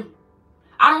they do.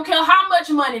 I don't care how much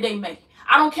money they make.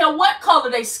 I don't care what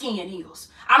color their skin is.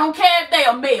 I don't care if they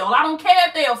are male. I don't care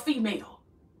if they are female.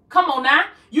 Come on now.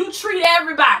 You treat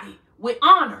everybody with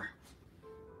honor.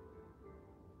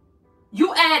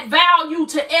 You add value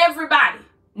to everybody.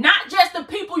 Not just the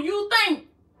people you think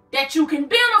that you can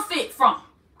benefit from.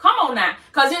 Come on now.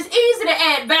 Because Because it's easy to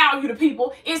add value to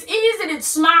people. It's easy to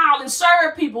smile and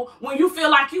serve people when you feel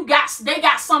like they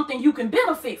got something you can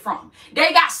benefit from.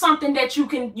 They got something that you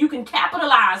can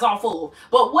capitalize off of.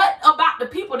 But what about the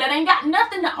people that ain't got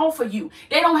nothing to offer you?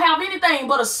 They don't have anything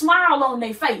but a smile on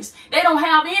their face. They don't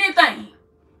have anything.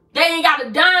 They ain't got a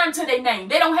dime to their name.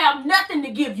 They don't have nothing to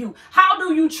give you. How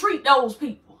do you treat those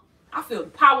people? I feel the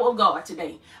power of God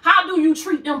today. How do you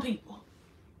treat them people?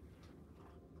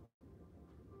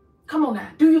 Come on now.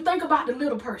 Do you think about the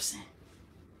little person?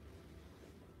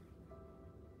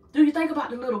 Do you think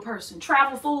about the little person?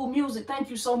 Travel, food, music, thank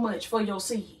you so much for your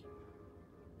seed.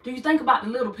 Do you think about the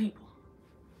little people?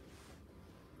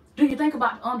 Do you think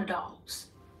about the underdogs?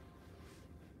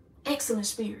 Excellent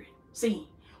spirit. See,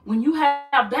 when you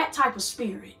have that type of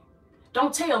spirit,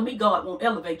 don't tell me God won't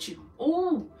elevate you.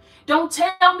 Ooh, don't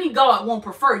tell me God won't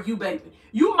prefer you, baby.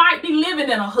 You might be living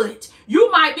in a hut. You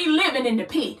might be living in the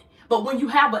pit. But when you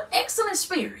have an excellent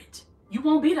spirit, you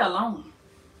won't be there alone.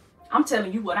 I'm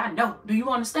telling you what I know. Do you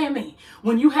understand me?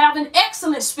 When you have an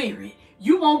excellent spirit,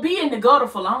 you won't be in the gutter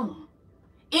for long.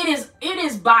 It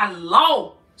is by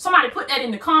law. Somebody put that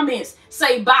in the comments.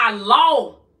 Say by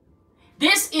law.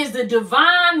 This is the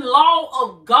divine law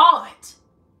of God.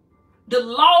 The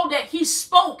law that he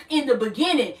spoke in the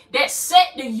beginning that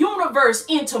set the universe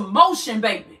into motion,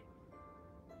 baby.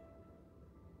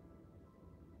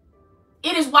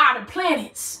 It is why the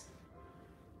planets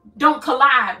don't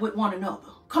collide with one another.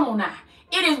 Come on now.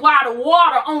 It is why the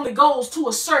water only goes to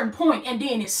a certain point and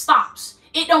then it stops.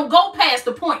 It don't go past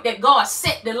the point that God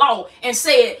set the law and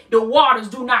said the waters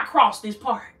do not cross this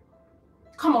part.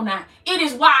 Come on now. It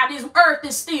is why this earth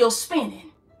is still spinning.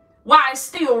 Why it's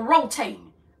still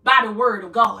rotating by the word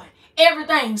of God.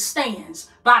 Everything stands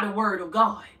by the word of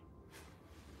God.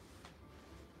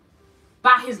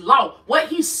 By his law. What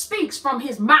he speaks from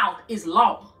his mouth is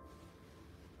law.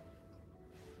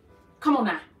 Come on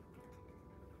now.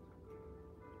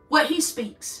 What he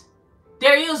speaks.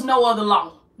 There is no other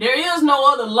law. There is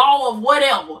no other law of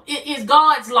whatever. It is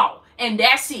God's law. And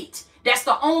that's it. That's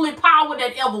the only power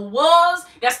that ever was.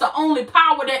 That's the only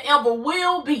power that ever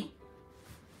will be.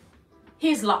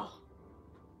 His law.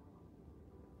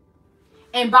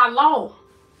 And by law,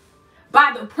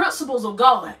 by the principles of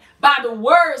God, by the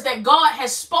words that God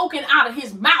has spoken out of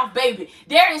his mouth, baby,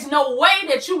 there is no way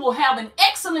that you will have an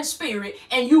excellent spirit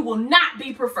and you will not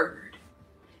be preferred.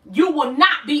 You will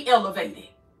not be elevated.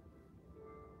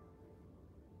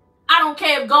 I don't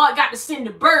care if God got to send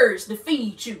the birds to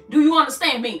feed you. Do you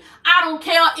understand me? I don't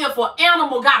care if an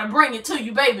animal got to bring it to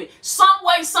you, baby. Some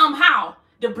way, somehow,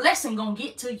 the blessing gonna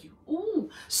get to you. Ooh,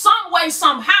 some way,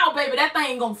 somehow, baby, that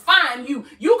thing gonna find you.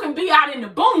 You can be out in the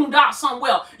boondocks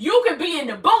somewhere. You can be in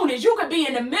the boonies. You can be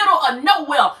in the middle of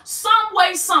nowhere. Some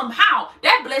way, somehow,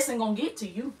 that blessing gonna get to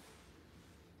you.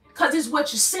 Because it's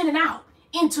what you're sending out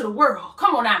into the world.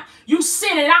 Come on now. You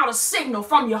sending out a signal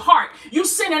from your heart. You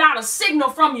sending out a signal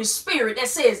from your spirit that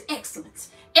says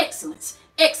excellence, excellence,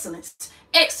 excellence,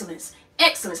 excellence,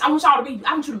 excellence. I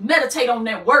want you to meditate on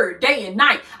that word day and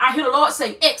night. I hear the Lord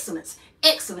say excellence,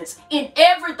 excellence in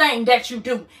everything that you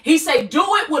do. He say do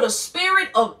it with a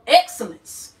spirit of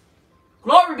excellence.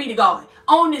 Glory be to God.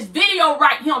 On this video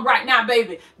right now,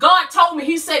 baby, God told me,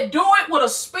 he said, do it with a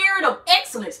spirit of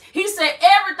excellence. He said,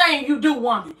 everything you do,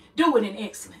 woman, do it in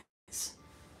excellence.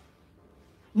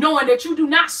 Knowing that you do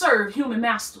not serve human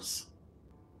masters,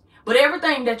 but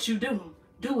everything that you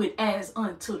do it as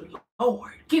unto the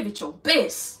Lord. Give it your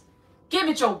best. Give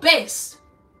it your best.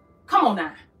 Come on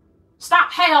now.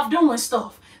 Stop half doing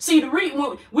stuff. See, we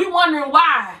wondering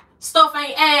why stuff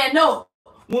ain't adding up.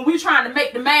 When we trying to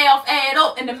make the math add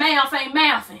up and the math ain't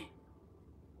mathing.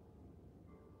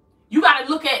 You got to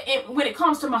look at it when it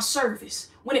comes to my service,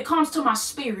 when it comes to my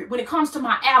spirit, when it comes to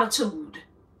my attitude,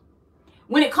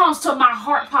 when it comes to my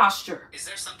heart posture. Is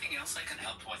there something else I can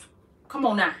help with? Come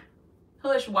on now.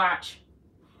 Hush, watch.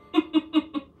 I'm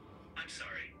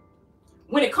sorry.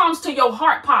 When it comes to your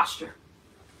heart posture,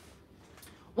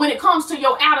 when it comes to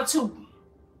your attitude,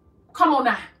 come on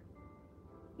now.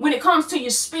 When it comes to your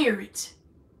spirit,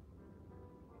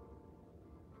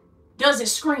 does it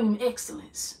scream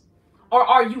excellence? Or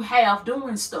are you half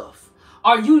doing stuff?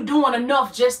 Are you doing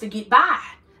enough just to get by?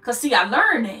 Because see, I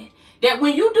learned that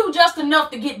when you do just enough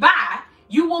to get by,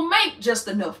 you will make just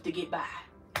enough to get by.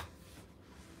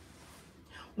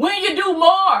 When you do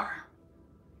more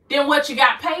than what you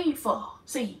got paid for,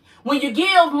 see, when you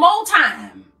give more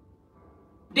time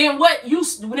than what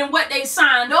they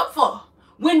signed up for,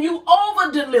 when you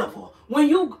over deliver, when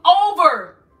you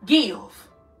over give,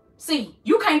 see,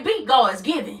 you can't beat God's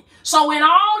giving. So in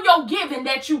all your giving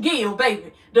that you give,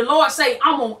 baby, The Lord say,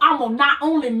 I'm gonna not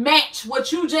only match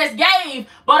what you just gave,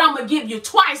 but I'm gonna give you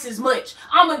twice as much.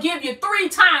 I'm gonna give you 3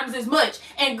 times as much.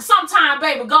 And sometimes,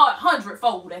 baby, God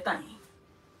 100-fold that thing.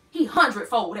 He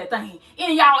 100-fold that thing.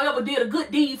 Any of y'all ever did a good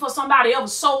deed for somebody, ever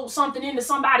sold something into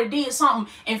somebody, did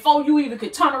something, and before you even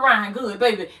could turn around good,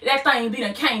 baby, that thing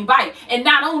done came back. And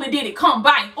not only did it come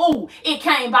back, oh, it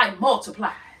came back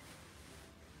multiplied.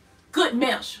 Good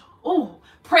measure. Oh,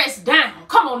 pressed down.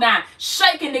 Come on now.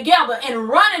 Shaking together and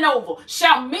running over.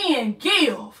 Shall men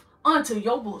give unto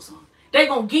your bosom. They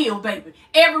gonna give, baby.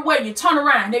 Everywhere you turn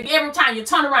around, every time you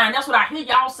turn around, that's what I hear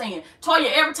y'all saying.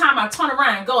 Toya, every time I turn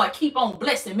around, God keep on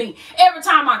blessing me. Every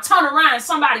time I turn around,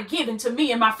 somebody giving to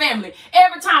me and my family.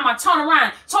 Every time I turn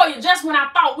around, Toya, just when I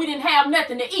thought we didn't have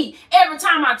nothing to eat, every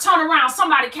time I turn around,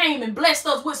 somebody came and blessed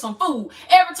us with some food.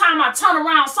 Every time I turn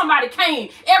around, somebody came.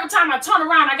 Every time I turn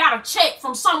around, I got a check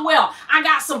from somewhere.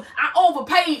 I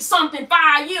overpaid something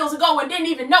 5 years ago and didn't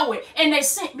even know it, and they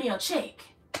sent me a check.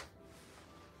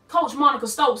 Coach Monica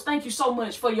Stokes, thank you so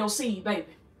much for your seed,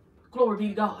 baby. Glory be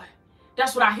to God.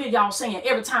 That's what I hear y'all saying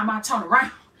every time I turn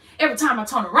around. Every time I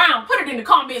turn around, put it in the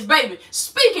comments, baby.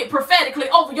 Speak it prophetically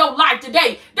over your life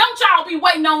today. Don't y'all be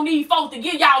waiting on these folks to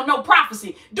give y'all no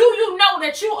prophecy. Do you know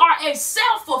that you are a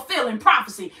self-fulfilling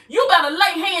prophecy? You better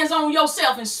lay hands on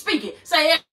yourself and speak it.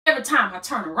 Say, every time I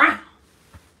turn around,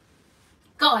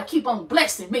 God keep on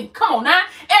blessing me. Come on now.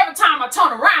 Every time I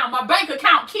turn around, my bank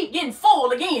account keep getting full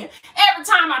again. Every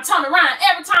time I turn around,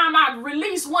 every time I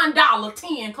release $1,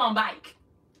 10 come back.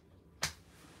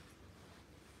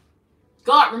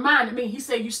 God reminded me, he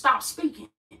said, you stop speaking.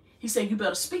 He said, you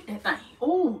better speak that thing.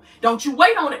 Oh, don't you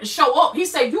wait on it to show up. He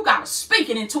said, you got to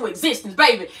speak it into existence,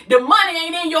 baby. The money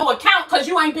ain't in your account because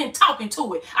you ain't been talking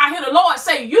to it. I hear the Lord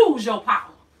say, use your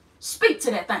power. Speak to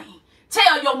that thing.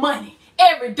 Tell your money.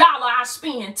 Every dollar I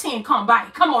spend, 10 come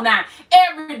back. Come on now.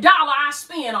 Every dollar I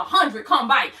spend, 100 come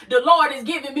back. The Lord is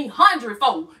giving me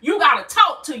 100-fold. You got to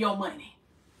talk to your money.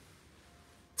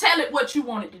 Tell it what you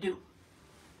want it to do.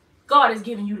 God is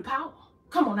giving you the power.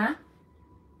 Come on now.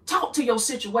 Talk to your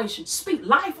situation. Speak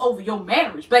life over your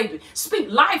marriage, baby. Speak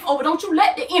life over. Don't you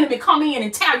let the enemy come in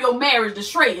and tear your marriage to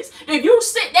shreds. If you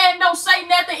sit there and don't say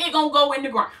nothing, it gonna go in the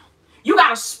ground. You got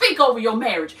to speak over your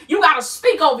marriage. You got to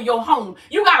speak over your home.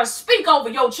 You got to speak over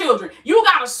your children. You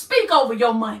got to speak over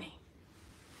your money.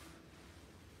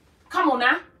 Come on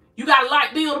now. You got a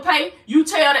light bill to pay. You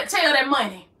tell that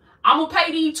money, I'm going to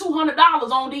pay these $200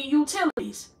 on these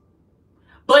utilities.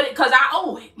 But because I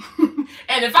owe it.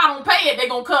 And if I don't pay it, they're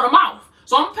going to cut them off.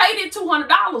 So I'm going to pay these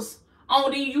 $200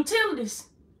 on these utilities.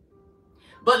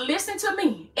 But listen to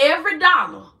me. Every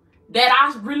dollar that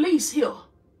I release here,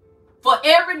 for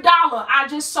every dollar I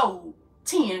just sold,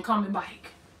 10 coming back.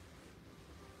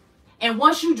 And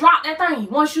once you drop that thing,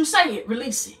 once you say it,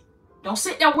 release it. Don't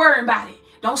sit there worrying about it.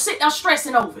 Don't sit there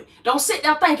stressing over it. Don't sit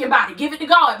there thinking about it. Give it to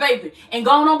God, baby, and go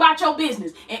on about your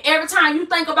business. And every time you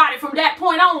think about it from that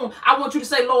point on, I want you to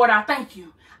say, Lord, I thank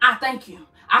you. I thank you.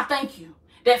 I thank you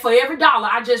that for every dollar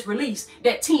I just released,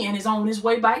 that 10 is on its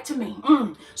way back to me.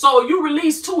 So you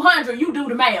release 200, you do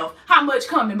the math. How much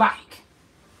coming back?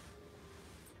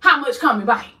 How much coming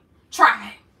back?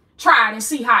 Try it. Try it and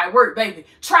see how it works, baby.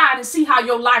 Try it and see how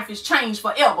your life is changed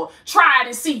forever. Try it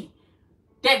and see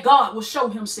that God will show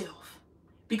himself,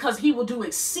 because he will do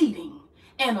exceeding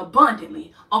and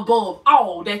abundantly above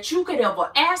all that you could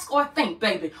ever ask or think,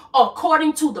 baby,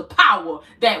 according to the power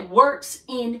that works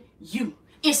in you.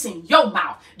 It's in your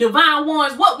mouth. Divine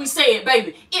ones, what we said,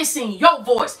 baby, it's in your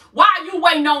voice. Why are you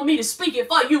waiting on me to speak it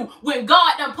for you when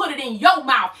God done put it in your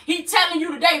mouth? He telling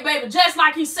you today, baby, just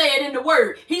like he said in the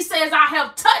word. He says, I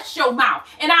have touched your mouth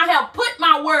and I have put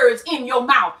my words in your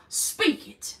mouth. Speak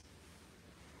it.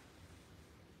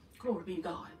 Glory be to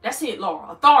God. That's it,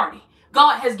 Laura. Authority.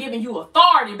 God has given you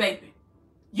authority, baby.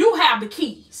 You have the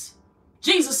keys.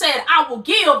 Jesus said, I will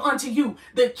give unto you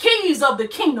the keys of the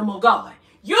kingdom of God.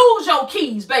 Use your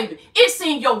keys, baby. It's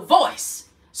in your voice.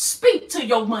 Speak to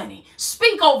your money.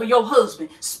 Speak over your husband.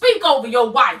 Speak over your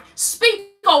wife.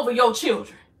 Speak over your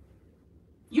children.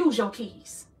 Use your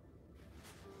keys.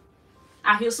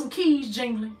 I hear some keys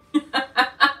jingling.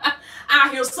 I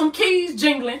hear some keys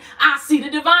jingling. I see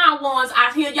the divine ones.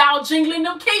 I hear y'all jingling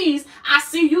them keys. I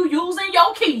see you using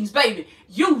your keys, baby.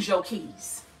 Use your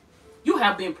keys. You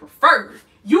have been preferred.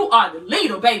 You are the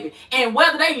leader, baby. And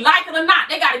whether they like it or not,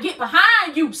 they got to get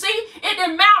behind you. See, it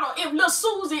didn't matter if little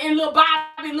Susie and little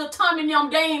Bobby, little Tommy and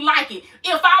them, they ain't like it.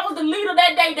 If I was the leader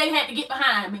that day, they had to get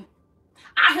behind me.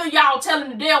 I hear y'all telling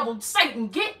the devil, Satan,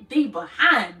 get thee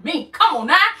behind me. Come on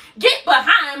now. Get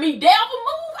behind me, devil.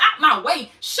 Move out my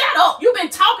way. Shut up. You've been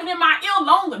talking in my ear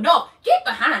long enough. Get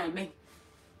behind me.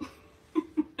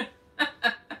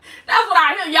 That's what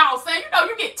I hear y'all say. You know,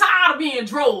 you get tired of being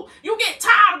drugged. You get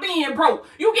tired of being broke.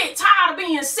 You get tired of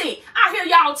being sick. I hear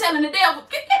y'all telling the devil,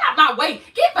 get out my way.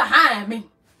 Get behind me.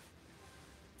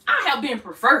 I have been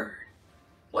preferred.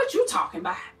 What you talking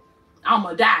about?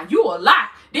 I'ma die. You a lie.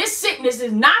 This sickness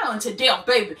is not unto death,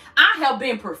 baby. I have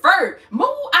been preferred. Move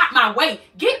out my way.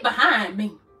 Get behind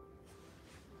me.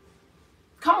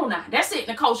 Come on now. That's it,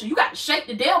 Nicole. You got to shake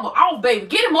the devil off, baby.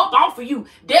 Get him up off of you.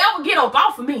 Devil, get up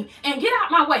off of me and get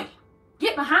out my way.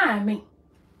 Get behind me.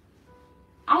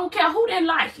 I don't care who didn't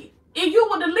like it. If you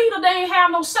were the leader, they ain't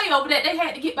have no say over that. They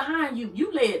had to get behind you.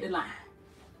 You led the line.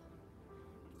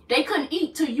 They couldn't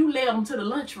eat till you led them to the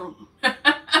lunchroom.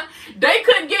 They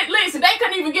couldn't they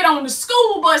couldn't even get on the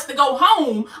school bus to go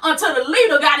home until the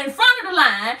leader got in front of the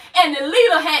line and the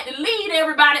leader had to lead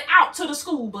everybody out to the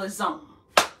school bus zone.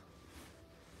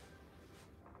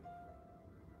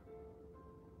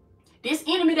 This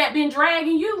enemy that been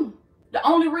dragging you, the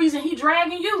only reason he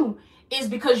dragging you is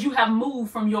because you have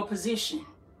moved from your position.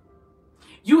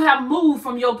 You have moved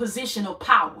from your position of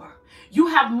power. You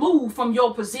have moved from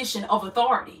your position of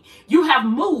authority. You have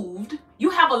moved.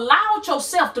 You have allowed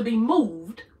yourself to be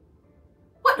moved.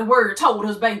 What the word told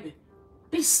us, baby.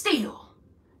 Be still.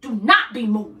 Do not be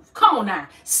moved. Come on now.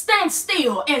 Stand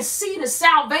still and see the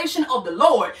salvation of the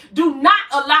Lord. Do not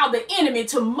allow the enemy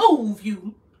to move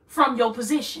you from your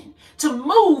position, to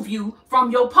move you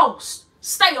from your post.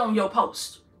 Stay on your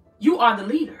post. You are the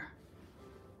leader.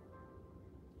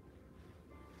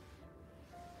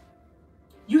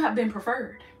 You have been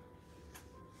preferred.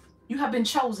 You have been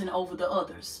chosen over the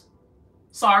others.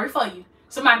 Sorry for you.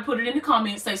 Somebody put it in the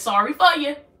comments. Say, sorry for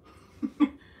you.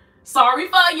 Sorry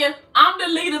for you. I'm the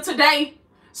leader today.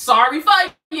 Sorry for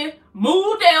you.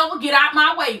 Move, devil. Get out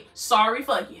my way. Sorry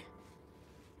for you.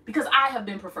 Because I have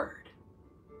been preferred.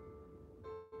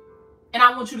 And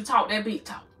I want you to talk that big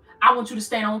talk. I want you to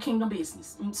stand on kingdom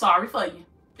business. I'm sorry for you.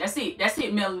 That's it. That's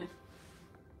it, Melanie.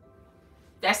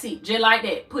 That's it. Just like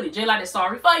that. Put it just like that.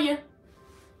 Sorry for you.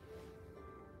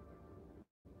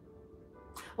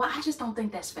 Well, I just don't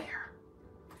think that's fair.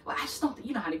 Well, I just don't think,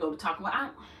 you know how they go to talking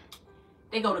about.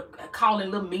 They go to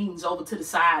calling little meetings over to the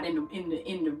side in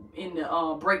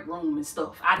the break room and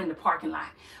stuff out in the parking lot.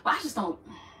 Well, I just don't.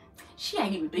 She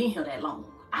ain't even been here that long.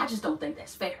 I just don't think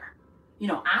that's fair. You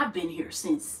know, I've been here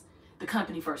since the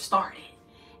company first started,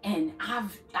 and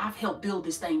I've helped build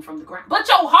this thing from the ground. But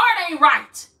your heart ain't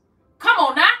right. Come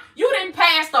on now. You didn't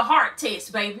pass the heart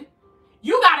test, baby.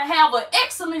 You got to have an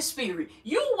excellent spirit.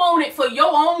 You want it for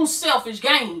your own selfish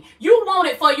gain. You want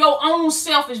it for your own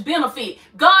selfish benefit.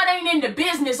 God ain't in the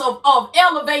business of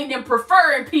elevating and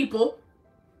preferring people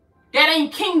that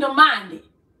ain't kingdom minded.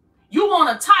 You want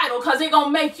a title because it going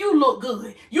to make you look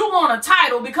good. You want a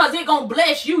title because it going to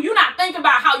bless you. You're not thinking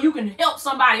about how you can help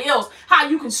somebody else, how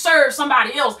you can serve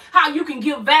somebody else, how you can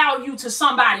give value to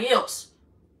somebody else,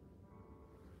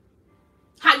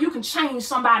 how you can change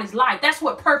somebody's life. That's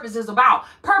what purpose is about.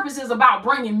 Purpose is about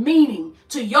bringing meaning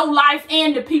to your life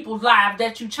and the people's lives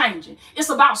that you're changing. It's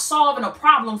about solving a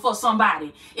problem for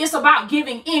somebody. It's about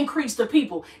giving increase to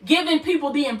people, giving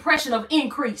people the impression of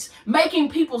increase, making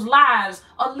people's lives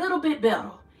a little bit better.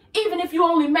 Even if you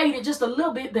only made it just a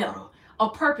little bit better, a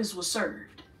purpose was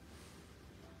served.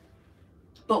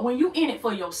 But when you in it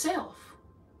for yourself,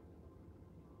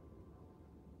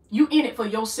 you in it for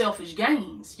your selfish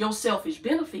gains, your selfish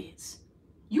benefits,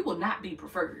 you will not be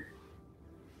preferred.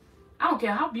 I don't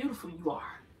care how beautiful you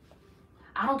are.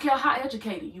 I don't care how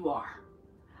educated you are.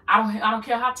 I don't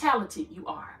care how talented you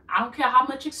are. I don't care how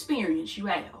much experience you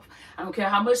have. I don't care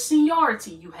how much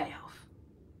seniority you have.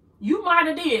 You might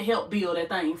have did help build that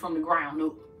thing from the ground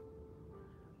up.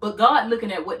 But God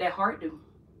looking at what that heart do.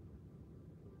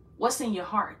 What's in your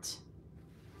heart?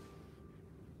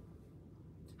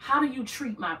 How do you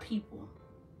treat my people?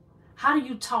 How do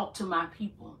you talk to my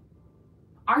people?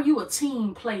 Are you a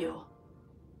team player?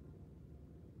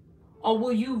 Or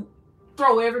will you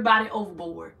throw everybody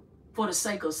overboard for the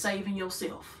sake of saving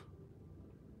yourself?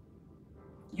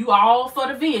 You are all for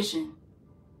the vision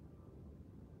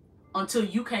until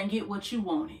you can't get what you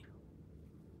wanted.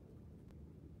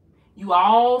 You are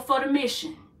all for the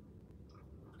mission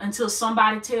until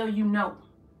somebody tell you no.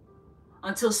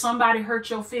 Until somebody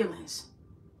hurt your feelings.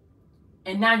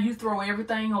 And now you throw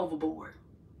everything overboard.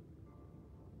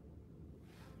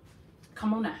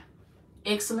 Come on now.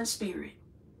 Excellent spirit.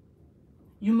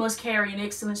 You must carry an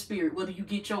excellent spirit, whether you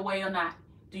get your way or not.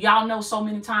 Do y'all know so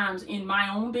many times in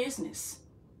my own business,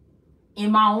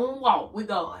 in my own walk with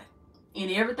God,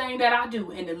 in everything that I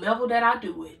do, and the level that I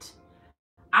do it,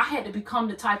 I had to become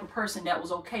the type of person that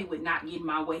was okay with not getting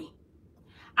my way.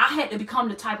 I had to become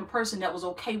the type of person that was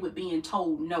okay with being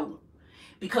told no.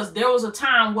 Because there was a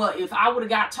time where if I would have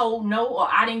got told no or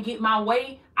I didn't get my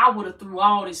way, I would have threw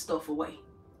all this stuff away.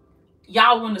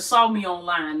 Y'all wouldn't have saw me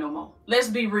online no more. Let's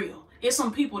be real. It's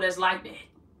some people that's like that.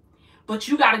 But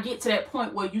you got to get to that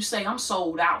point where you say, I'm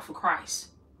sold out for Christ.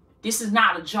 This is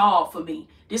not a job for me.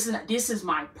 This is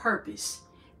my purpose.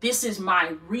 This is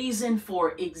my reason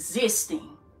for existing.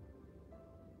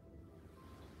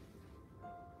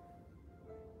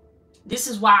 This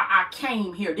is why I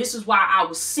came here. This is why I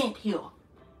was sent here.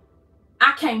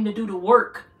 I came to do the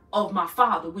work of my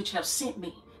Father, which have sent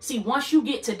me. See, once you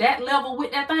get to that level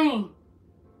with that thing,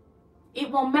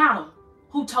 it won't matter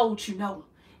who told you no.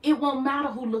 It won't matter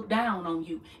who looked down on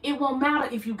you. It won't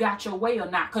matter if you got your way or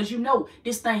not, because you know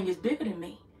this thing is bigger than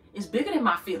me. It's bigger than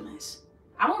my feelings.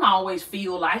 I don't always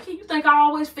feel like it. You think I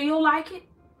always feel like it?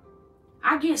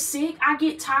 I get sick. I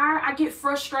get tired. I get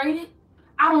frustrated.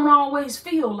 I don't always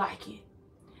feel like it.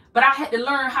 But I had to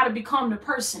learn how to become the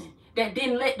person that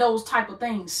didn't let those type of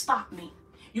things stop me.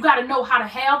 You got to know how to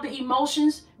have the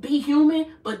emotions, be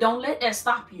human, but don't let that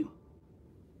stop you.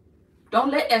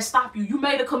 Don't let that stop you. You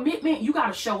made a commitment, you got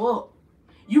to show up.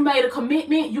 You made a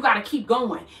commitment, you got to keep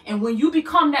going. And when you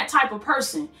become that type of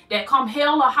person that come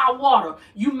hell or high water,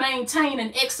 you maintain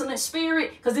an excellent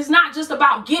spirit, because it's not just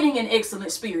about getting an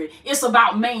excellent spirit. It's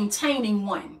about maintaining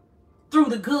one through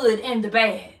the good and the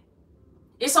bad.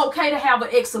 It's okay to have an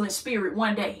excellent spirit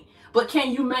one day, but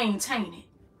can you maintain it?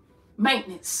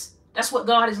 Maintenance. That's what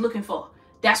God is looking for.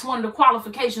 That's one of the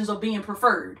qualifications of being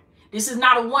preferred. This is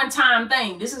not a one-time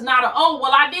thing. This is not a, oh,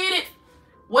 well, I did it.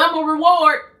 Well, my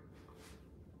reward.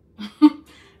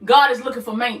 God is looking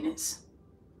for maintenance.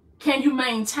 Can you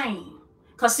maintain?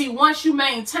 Because see, once you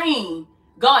maintain,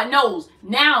 God knows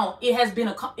now it has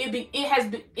become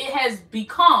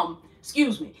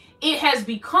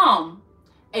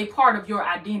a part of your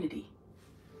identity.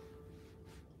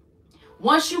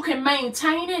 Once you can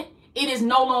maintain it, it is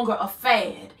no longer a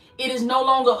fad. It is no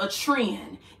longer a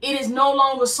trend. It is no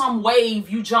longer some wave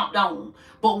you jumped on.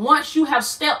 But once you have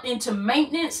stepped into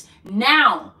maintenance,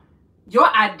 now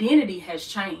your identity has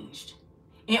changed.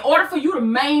 In order for you to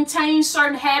maintain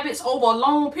certain habits over a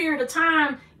long period of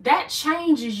time, that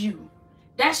changes you.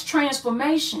 That's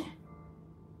transformation.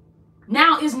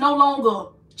 Now it's no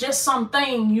longer just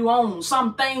something you own,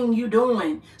 something you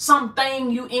doing, something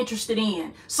you interested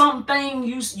in, something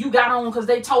you got on because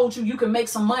they told you can make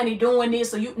some money doing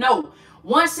this. Or no,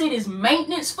 once it is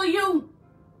maintenance for you,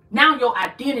 now your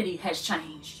identity has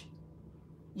changed.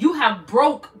 You have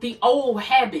broke the old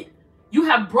habit. You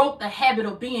have broke the habit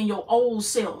of being your old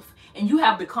self, and you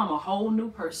have become a whole new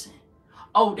person.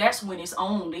 Oh, that's when it's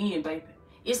on in, baby.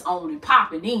 It's on and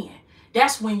popping in.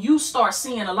 That's when you start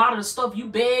seeing a lot of the stuff you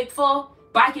begged for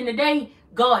back in the day.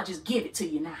 God just give it to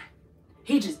you now.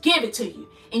 He just give it to you.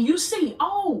 And you see,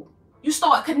 oh, you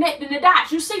start connecting the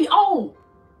dots. You see, oh,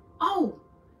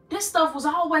 this stuff was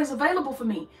always available for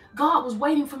me. God was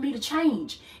waiting for me to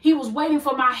change. He was waiting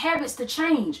for my habits to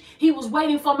change. He was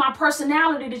waiting for my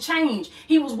personality to change.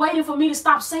 He was waiting for me to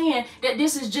stop saying that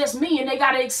this is just me and they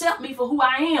got to accept me for who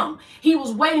I am. He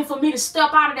was waiting for me to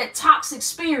step out of that toxic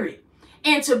spirit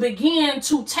and to begin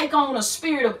to take on a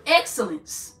spirit of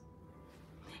excellence.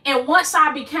 And once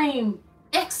I became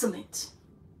excellent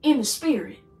in the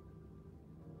spirit,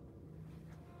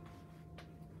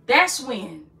 that's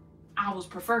when I was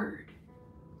preferred.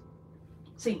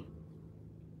 See,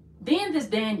 then this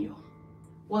Daniel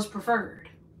was preferred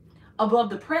above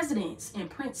the presidents and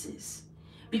princes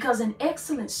because an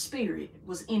excellent spirit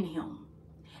was in him.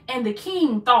 And the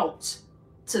king thought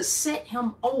to set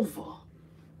him over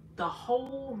the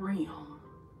whole realm.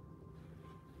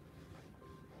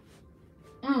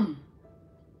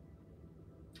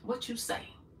 What you say?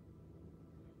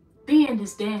 Then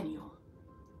this Daniel.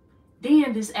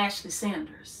 Then this Ashley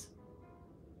Sanders.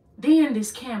 Then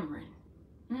this Cameron.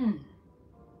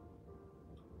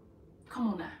 Come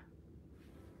on now.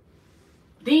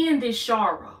 Then this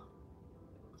Shara.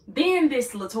 Then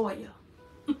this Latoya.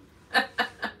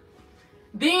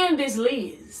 Then this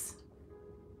Liz.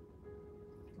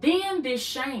 Then this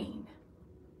Shane.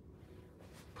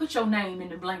 Put your name in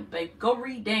the blank, baby. Go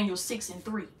read Daniel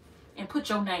 6:3 and put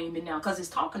your name in there because it's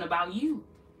talking about you.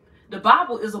 The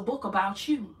Bible is a book about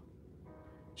you.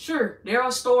 Sure, there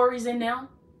are stories in there.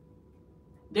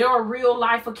 There are real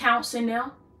life accounts in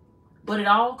there. But it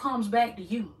all comes back to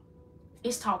you.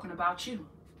 It's talking about you.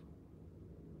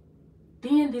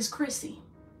 Then this Chrissy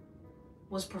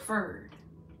was preferred.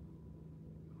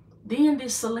 Then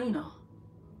this Selena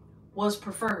was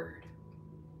preferred.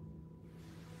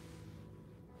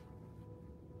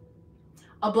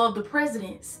 Above the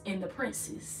presidents and the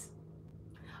princes.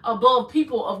 Above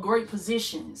people of great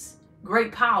positions,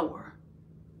 great power,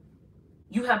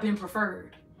 You have been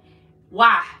preferred.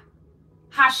 Why?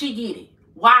 How she get it?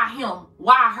 Why him?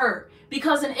 Why her?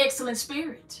 Because an excellent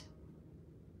spirit.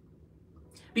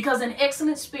 Because an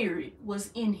excellent spirit was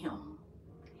in him.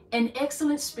 An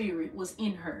excellent spirit was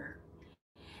in her.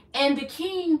 And the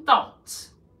king thought.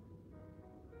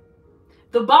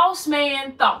 The boss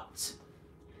man thought.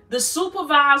 The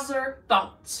supervisor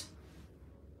thought.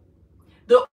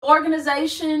 The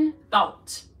organization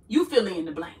thought. You fill in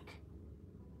the blank.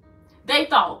 They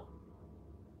thought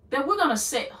that we're going to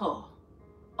set her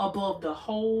above the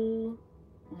whole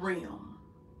realm.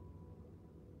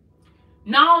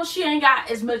 No, she ain't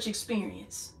got as much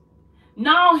experience.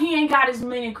 No, he ain't got as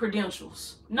many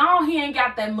credentials. No, he ain't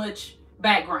got that much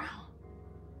background.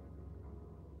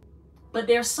 But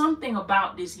there's something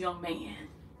about this young man.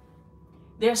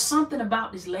 There's something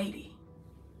about this lady.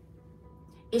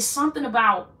 It's something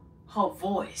about her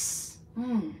voice.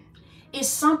 It's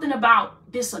something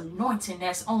about this anointing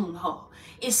that's on her.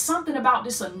 It's something about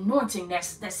this anointing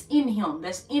that's in him,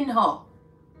 that's in her.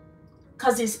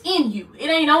 Because it's in you. It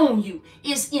ain't on you.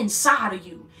 It's inside of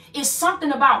you. It's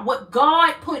something about what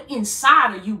God put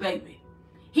inside of you, baby.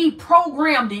 He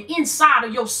programmed it inside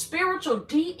of your spiritual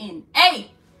DNA.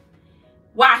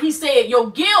 Why he said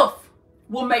your gift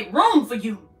will make room for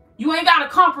you. You ain't got to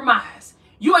compromise.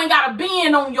 You ain't got to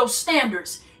bend on your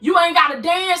standards. You ain't got to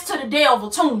dance to the devil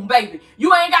tune, baby.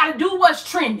 You ain't got to do what's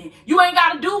trending. You ain't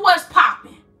got to do what's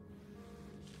popping.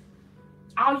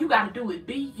 All you got to do is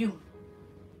be you.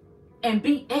 And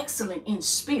be excellent in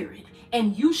spirit.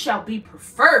 And you shall be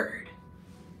preferred.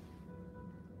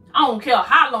 I don't care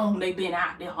how long they've been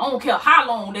out there. I don't care how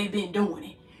long they've been doing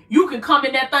it. You can come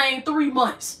in that thing 3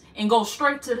 months and go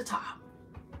straight to the top.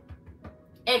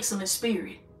 Excellent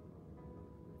spirit.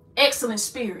 Excellent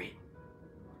spirit.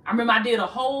 I remember I did a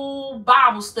whole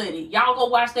Bible study. Y'all go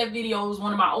watch that video. It was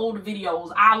one of my older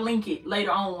videos. I'll link it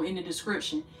later on in the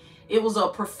description. It was a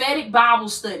prophetic Bible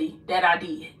study that I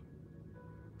did.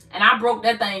 And I broke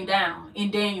that thing down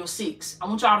in Daniel 6. I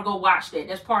want y'all to go watch that.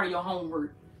 That's part of your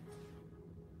homework.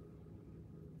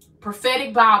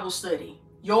 Prophetic Bible study.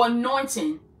 Your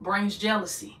anointing brings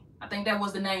jealousy. I think that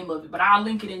was the name of it. But I'll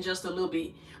link it in just a little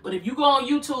bit. But if you go on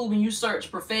YouTube and you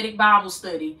search Prophetic Bible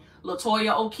Study,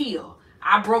 Latoya O'Keel,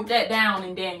 I broke that down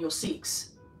in Daniel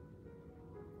 6.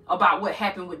 About what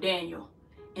happened with Daniel.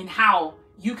 And how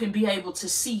you can be able to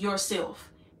see yourself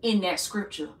in that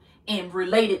scripture. And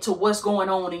relate it to what's going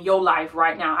on in your life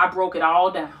right now. I broke it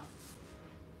all down.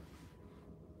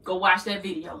 Go watch that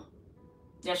video.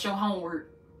 That's your homework.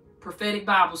 Prophetic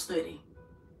Bible Study.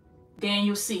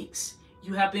 Daniel 6.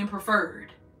 You have been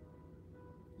preferred.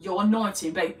 Your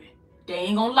anointing, baby. They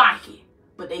ain't gonna like it,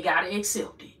 but they gotta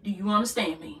accept it. Do you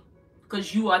understand me?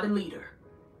 Because you are the leader.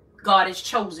 God has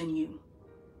chosen you.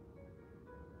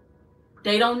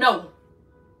 They don't know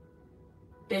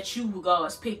that you were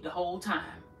God's pick the whole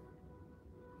time.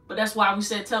 But that's why we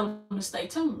said tell them to stay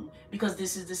tuned. Because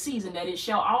this is the season that it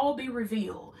shall all be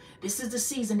revealed. This is the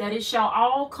season that it shall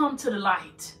all come to the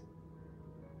light.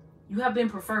 You have been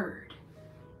preferred.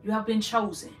 You have been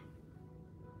chosen.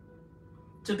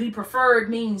 To be preferred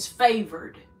means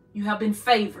favored. You have been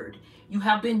favored. You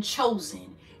have been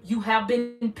chosen. You have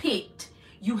been picked.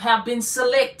 You have been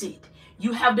selected.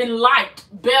 You have been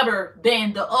liked better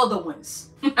than the other ones.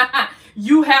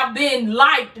 You have been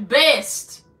liked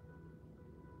best.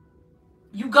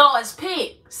 You God's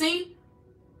pick. See?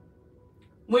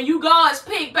 When you God's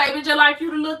pick, baby, just like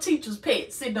you the little teacher's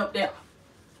pet sitting up there.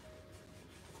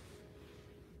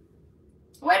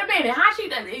 Wait a minute. How she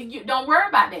does it? You don't worry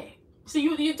about that. See,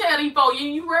 you tell these folks,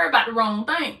 you worry about the wrong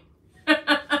thing. I'm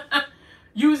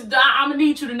going to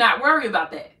need you to not worry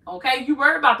about that. Okay? You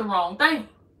worry about the wrong thing.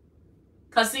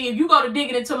 Because, see, if you go to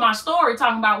digging into my story,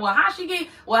 talking about, well, how she get,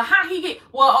 well, how he get,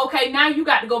 well, okay, now you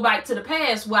got to go back to the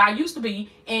past where I used to be.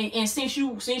 And since you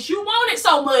want it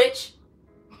so much,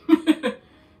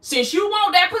 since you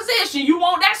want that position, you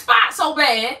want that spot so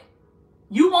bad,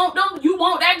 you want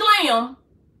that glam,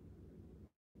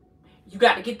 you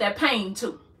got to get that pain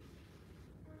too.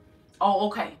 Oh,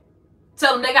 okay.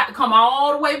 Tell them they got to come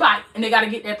all the way back and they got to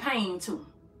get that pain too.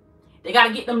 They got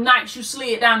to get them nights you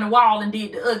slid down the wall and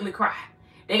did the ugly cry.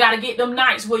 They got to get them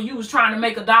nights where you was trying to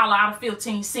make $1 out of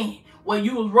 15 cents. Where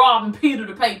you was robbing Peter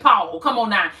to pay Paul. Come on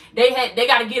now. They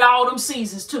got to get all them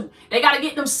seasons too. They got to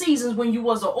get them seasons when you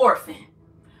was an orphan.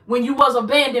 When you was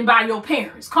abandoned by your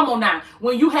parents. Come on now.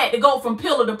 When you had to go from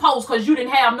pillar to post because you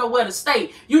didn't have nowhere to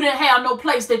stay. You didn't have no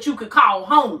place that you could call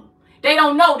home. They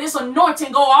don't know this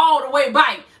anointing go all the way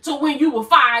back to when you were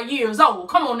 5 years old.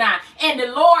 Come on now. And the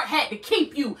Lord had to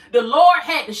keep you. The Lord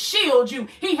had to shield you.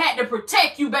 He had to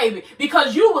protect you, baby,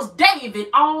 because you was David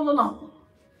all alone.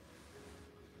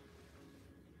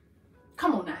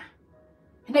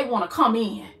 And they want to come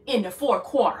in the fourth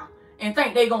quarter and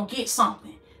think they're going to get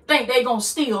something. Think they're going to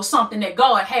steal something that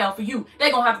God had for you.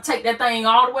 They're going to have to take that thing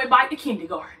all the way back to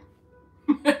kindergarten.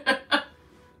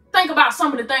 Think about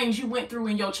some of the things you went through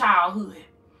in your childhood.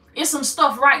 It's some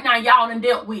stuff right now y'all done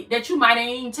dealt with that you might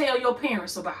ain't even tell your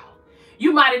parents about.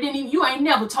 You ain't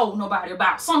never told nobody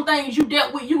about. Some things you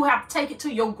dealt with, you have to take it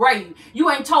to your grave. You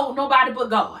ain't told nobody but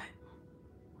God.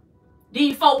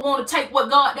 These folk want to take what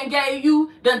God done gave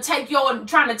you,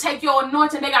 trying to take your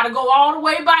anointing. They got to go all the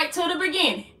way back to the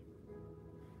beginning.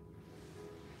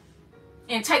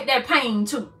 And take that pain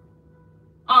too.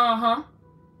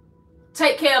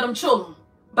 Take care of them children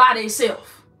by themselves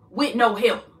with no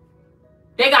help.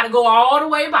 They got to go all the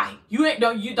way back. You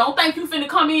don't think you finna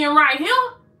come in right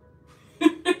here?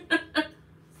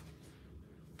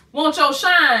 Want your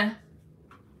shine,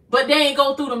 but they ain't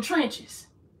go through them trenches.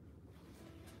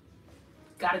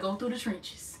 Got to go through the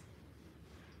trenches.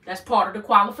 That's part of the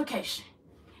qualification.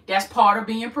 That's part of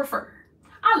being preferred.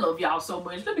 I love y'all so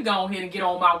much. Let me go ahead and get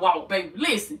on my walk, baby.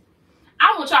 Listen,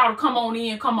 I want y'all to come on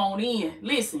in.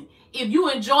 Listen, if you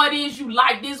enjoy this, you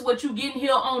like this, what you getting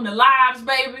here on the lives,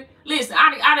 baby. Listen,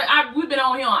 we've been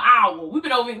on here an hour. We've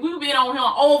been on here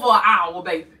over an hour,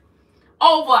 baby.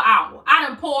 Over an hour. I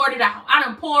done poured it out. I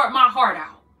done poured my heart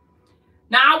out.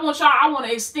 Now I want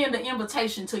to extend the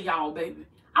invitation to y'all, baby.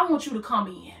 I want you to come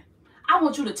in. I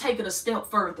want you to take it a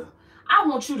step further. I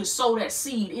want you to sow that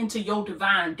seed into your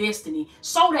divine destiny.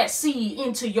 Sow that seed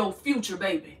into your future,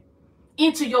 baby.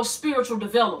 Into your spiritual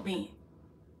development.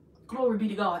 Glory be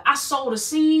to God. I sowed a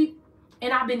seed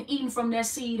and I've been eating from that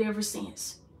seed ever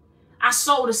since. I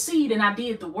sowed a seed and I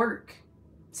did the work.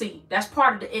 See, that's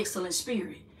part of the excellent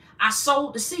spirit. I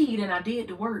sowed the seed and I did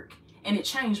the work and it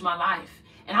changed my life.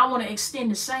 And I want to extend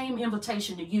the same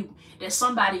invitation to you that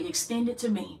somebody extended to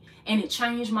me and it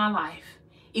changed my life.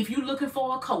 If you're looking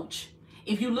for a coach,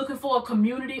 if you're looking for a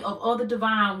community of other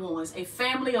divine ones, a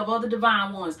family of other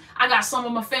divine ones, I got some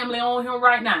of my family on here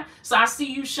right now. So I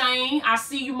see you, Shane. I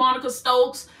see you, Monica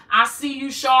Stokes. I see you,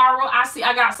 Shara.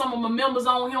 I got some of my members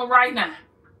on here right now.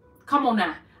 Come on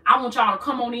now. I want y'all to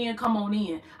come on in.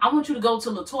 I want you to go to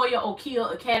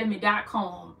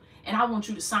LatoyaOkiaAcademy.com and I want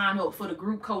you to sign up for the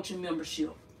group coaching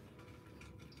membership.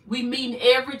 We meeting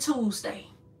every Tuesday.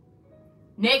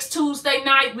 Next Tuesday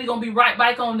night, we're going to be right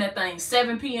back on that thing,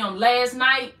 7 p.m. Last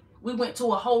night, we went to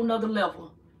a whole nother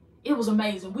level. It was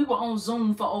amazing. We were on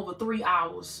Zoom for over 3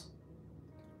 hours.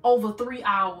 Over 3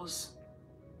 hours.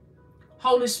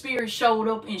 Holy Spirit showed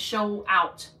up and showed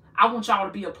out. I want y'all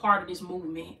to be a part of this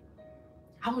movement.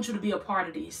 I want you to be a part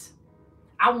of this.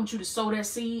 I want you to sow that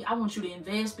seed. I want you to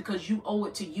invest because you owe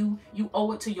it to you. You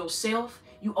owe it to yourself.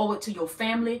 You owe it to your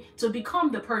family to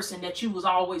become the person that you was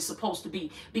always supposed to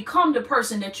be. Become the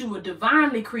person that you were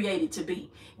divinely created to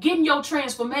be. Getting your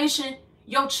transformation,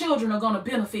 your children are going to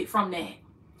benefit from that.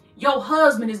 Your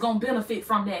husband is going to benefit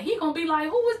from that. He going to be like,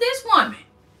 who is this woman?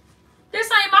 This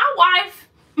ain't my wife.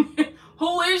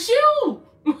 Who is you?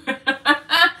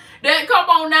 That come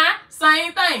on now,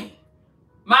 same thing.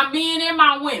 My men and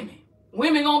my women.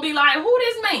 Women going to be like, who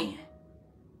this man?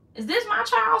 Is this my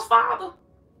child's father?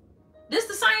 This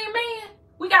the same man?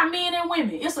 We got men and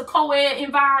women. It's a co-ed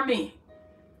environment.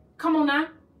 Come on now.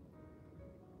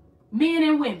 Men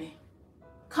and women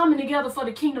coming together for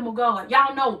the kingdom of God.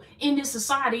 Y'all know in this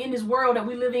society, in this world that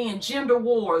we live in, gender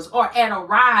wars are at a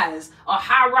rise, a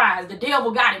high rise. The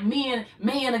devil got it. Man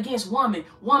against woman,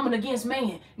 woman against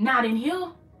man. Not in here.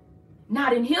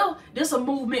 Not in here. This a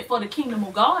movement for the kingdom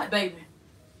of God, baby.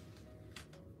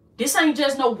 This ain't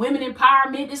just no women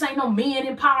empowerment. This ain't no men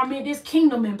empowerment. This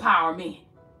kingdom empowerment.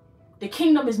 The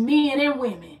kingdom is men and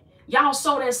women. Y'all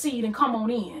sow that seed and come on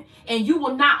in. And you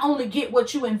will not only get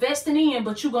what you investing in,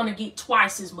 but you're going to get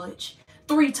twice as much,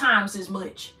 3 times as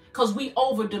much. Because we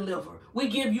over deliver. We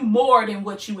give you more than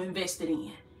what you invested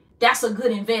in. That's a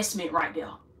good investment right there.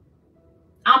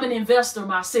 I'm an investor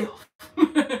myself.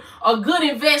 A good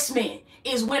investment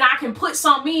is when I can put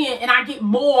something in and I get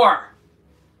more.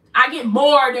 I get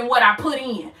more than what I put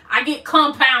in. I get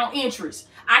compound interest.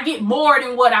 I get more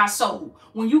than what I sold.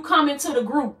 When you come into the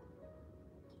group,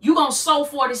 you're going to sow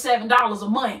 $47 a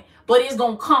month, but it's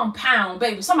going to compound,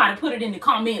 baby. Somebody put it in the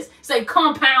comments. Say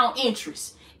compound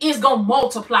interest. It's going to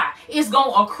multiply. It's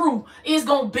going to accrue. It's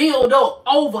going to build up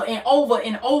over and over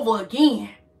and over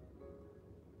again.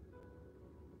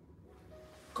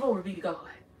 Glory be to God.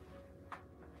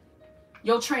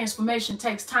 Your transformation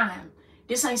takes time.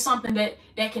 This ain't something that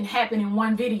can happen in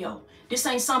one video. This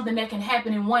ain't something that can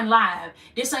happen in one live.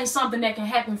 This ain't something that can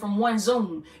happen from one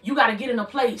Zoom. You got to get in a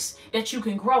place that you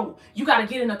can grow. You got to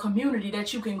get in a community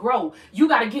that you can grow. You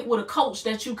got to get with a coach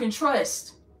that you can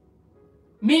trust.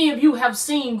 Many of you have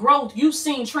seen growth. You've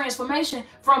seen transformation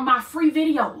from my free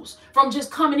videos, from just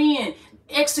coming in,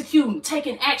 executing,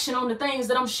 taking action on the things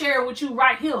that I'm sharing with you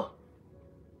right here.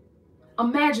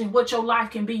 Imagine what your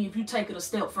life can be if you take it a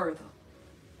step further.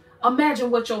 Imagine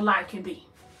what your life can be.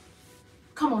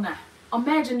 Come on now.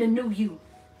 Imagine the new you.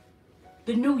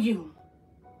 The new you.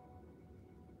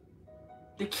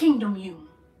 The kingdom you.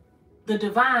 The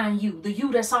divine you. The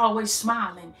you that's always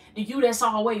smiling. The you that's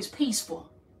always peaceful.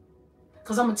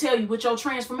 Because I'm going to tell you, with your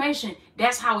transformation,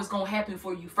 that's how it's going to happen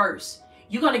for you first.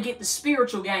 You're going to get the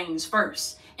spiritual gains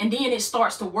first. And then it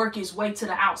starts to work its way to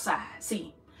the outside.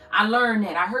 See, I learned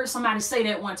that. I heard somebody say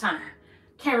that one time.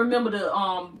 Can't remember the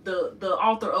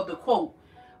author of the quote.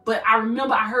 But I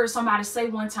remember I heard somebody say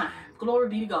one time, glory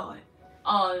be to God.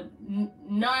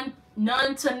 None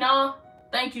to none.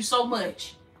 Thank you so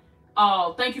much.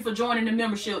 Thank you for joining the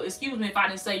membership. Excuse me if I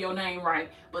didn't say your name right,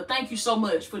 but thank you so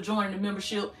much for joining the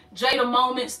membership. Jada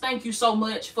Moments, thank you so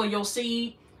much for your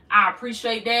seed. I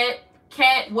appreciate that.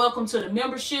 Kat, welcome to the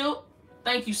membership.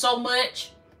 Thank you so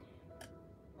much.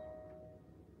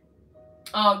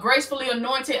 Gracefully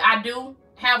Anointed, I do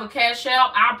have a Cash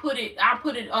App. I put it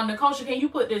on the Kosha. Can you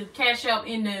put the Cash App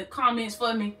in the comments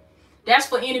for me? That's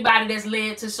for anybody that's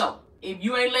led to sow. If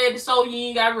you ain't led to sow, you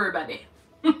ain't gotta worry about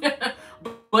that.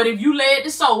 But if you led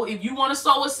to sow, if you want to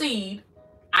sow a seed,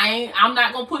 I'm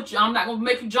not gonna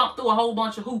make you jump through a whole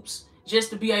bunch of hoops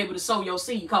just to be able to sow your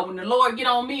seed. Because when the Lord get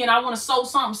on me and I want to sow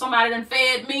something, somebody done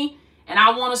fed me and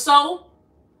I want to sow,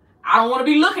 I don't want to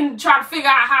be looking to try to figure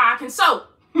out how I can sow.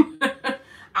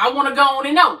 I want to go on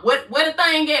and know where the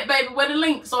thing at, baby, where the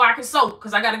link, so I can sow,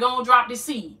 because I got to go and drop this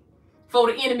seed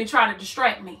before the enemy try to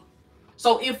distract me.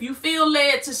 So if you feel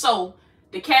led to sow,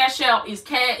 the Cash App is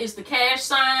the cash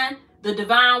sign,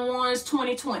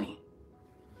 TheDivineOnes2020.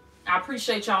 I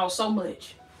appreciate y'all so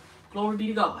much. Glory be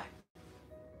to God.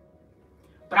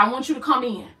 But I want you to come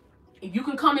in. If you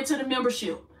can come into the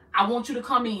membership, I want you to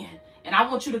come in. And I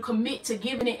want you to commit to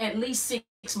giving it at least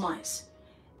 6 months.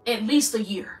 At least a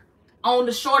year. On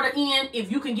the shorter end,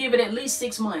 if you can give it at least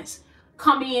 6 months,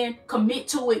 come in, commit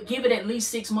to it, give it at least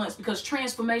 6 months, because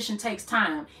transformation takes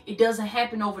time. It doesn't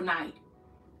happen overnight.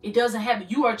 It doesn't happen.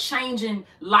 You are changing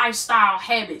lifestyle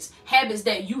habits, habits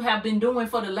that you have been doing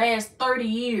for the last 30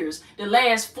 years, the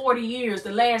last 40 years,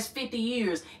 the last 50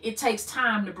 years. It takes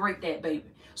time to break that, baby.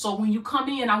 So when you come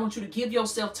in, I want you to give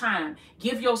yourself time,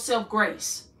 give yourself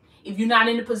grace. If you're not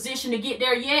in a position to get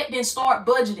there yet, then start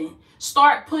budgeting.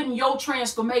 Start putting your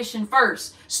transformation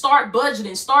first. Start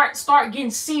budgeting. Start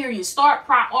getting serious. Start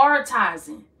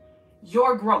prioritizing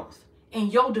your growth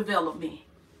and your development.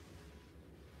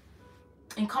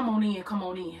 And come on in, come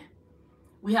on in.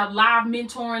 We have live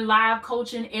mentoring, live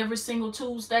coaching every single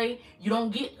Tuesday. You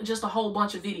don't get just a whole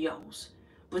bunch of videos,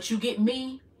 but you get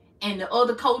me and the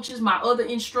other coaches, my other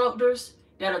instructors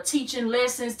that are teaching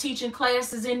lessons, teaching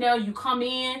classes in there. You come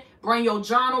in, bring your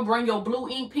journal, bring your blue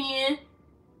ink pen.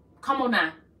 Come on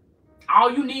now.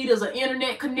 All you need is an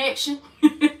internet connection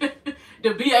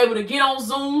to be able to get on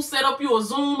Zoom, set up your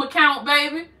Zoom account,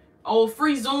 baby. Old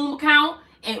free Zoom account.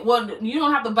 And well, you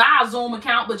don't have to buy a Zoom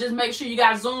account, but just make sure you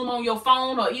got Zoom on your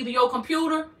phone or either your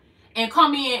computer, and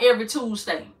come in every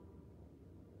Tuesday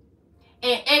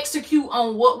and execute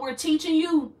on what we're teaching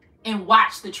you and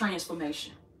watch the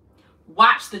transformation.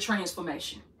 Watch the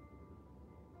transformation.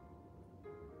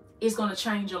 It's going to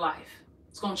change your life.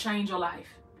 It's going to change your life.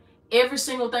 Every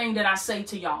single thing that I say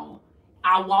to y'all,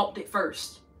 I walked it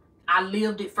first. I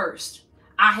lived it first.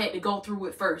 I had to go through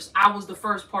it first. I was the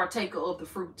first partaker of the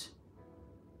fruit.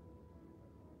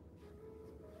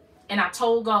 And I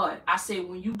told God, I said,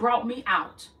 when you brought me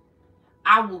out,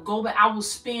 I will go back. I will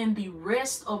spend the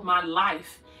rest of my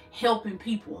life helping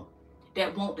people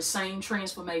that want the same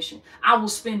transformation. I will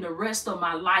spend the rest of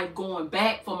my life going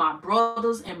back for my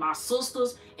brothers and my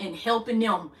sisters and helping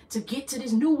them to get to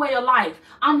this new way of life.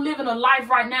 I'm living a life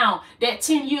right now that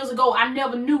 10 years ago, I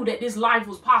never knew that this life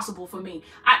was possible for me.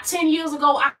 10 years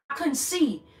ago, I couldn't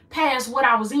see past what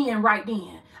I was in right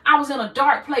then. I was in a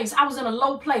dark place. I was in a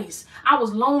low place. I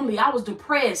was lonely. I was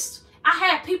depressed. I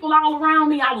had people all around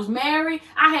me. I was married.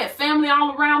 I had family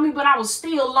all around me, but I was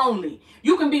still lonely.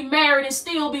 You can be married and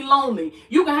still be lonely.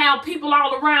 You can have people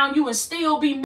all around you and still be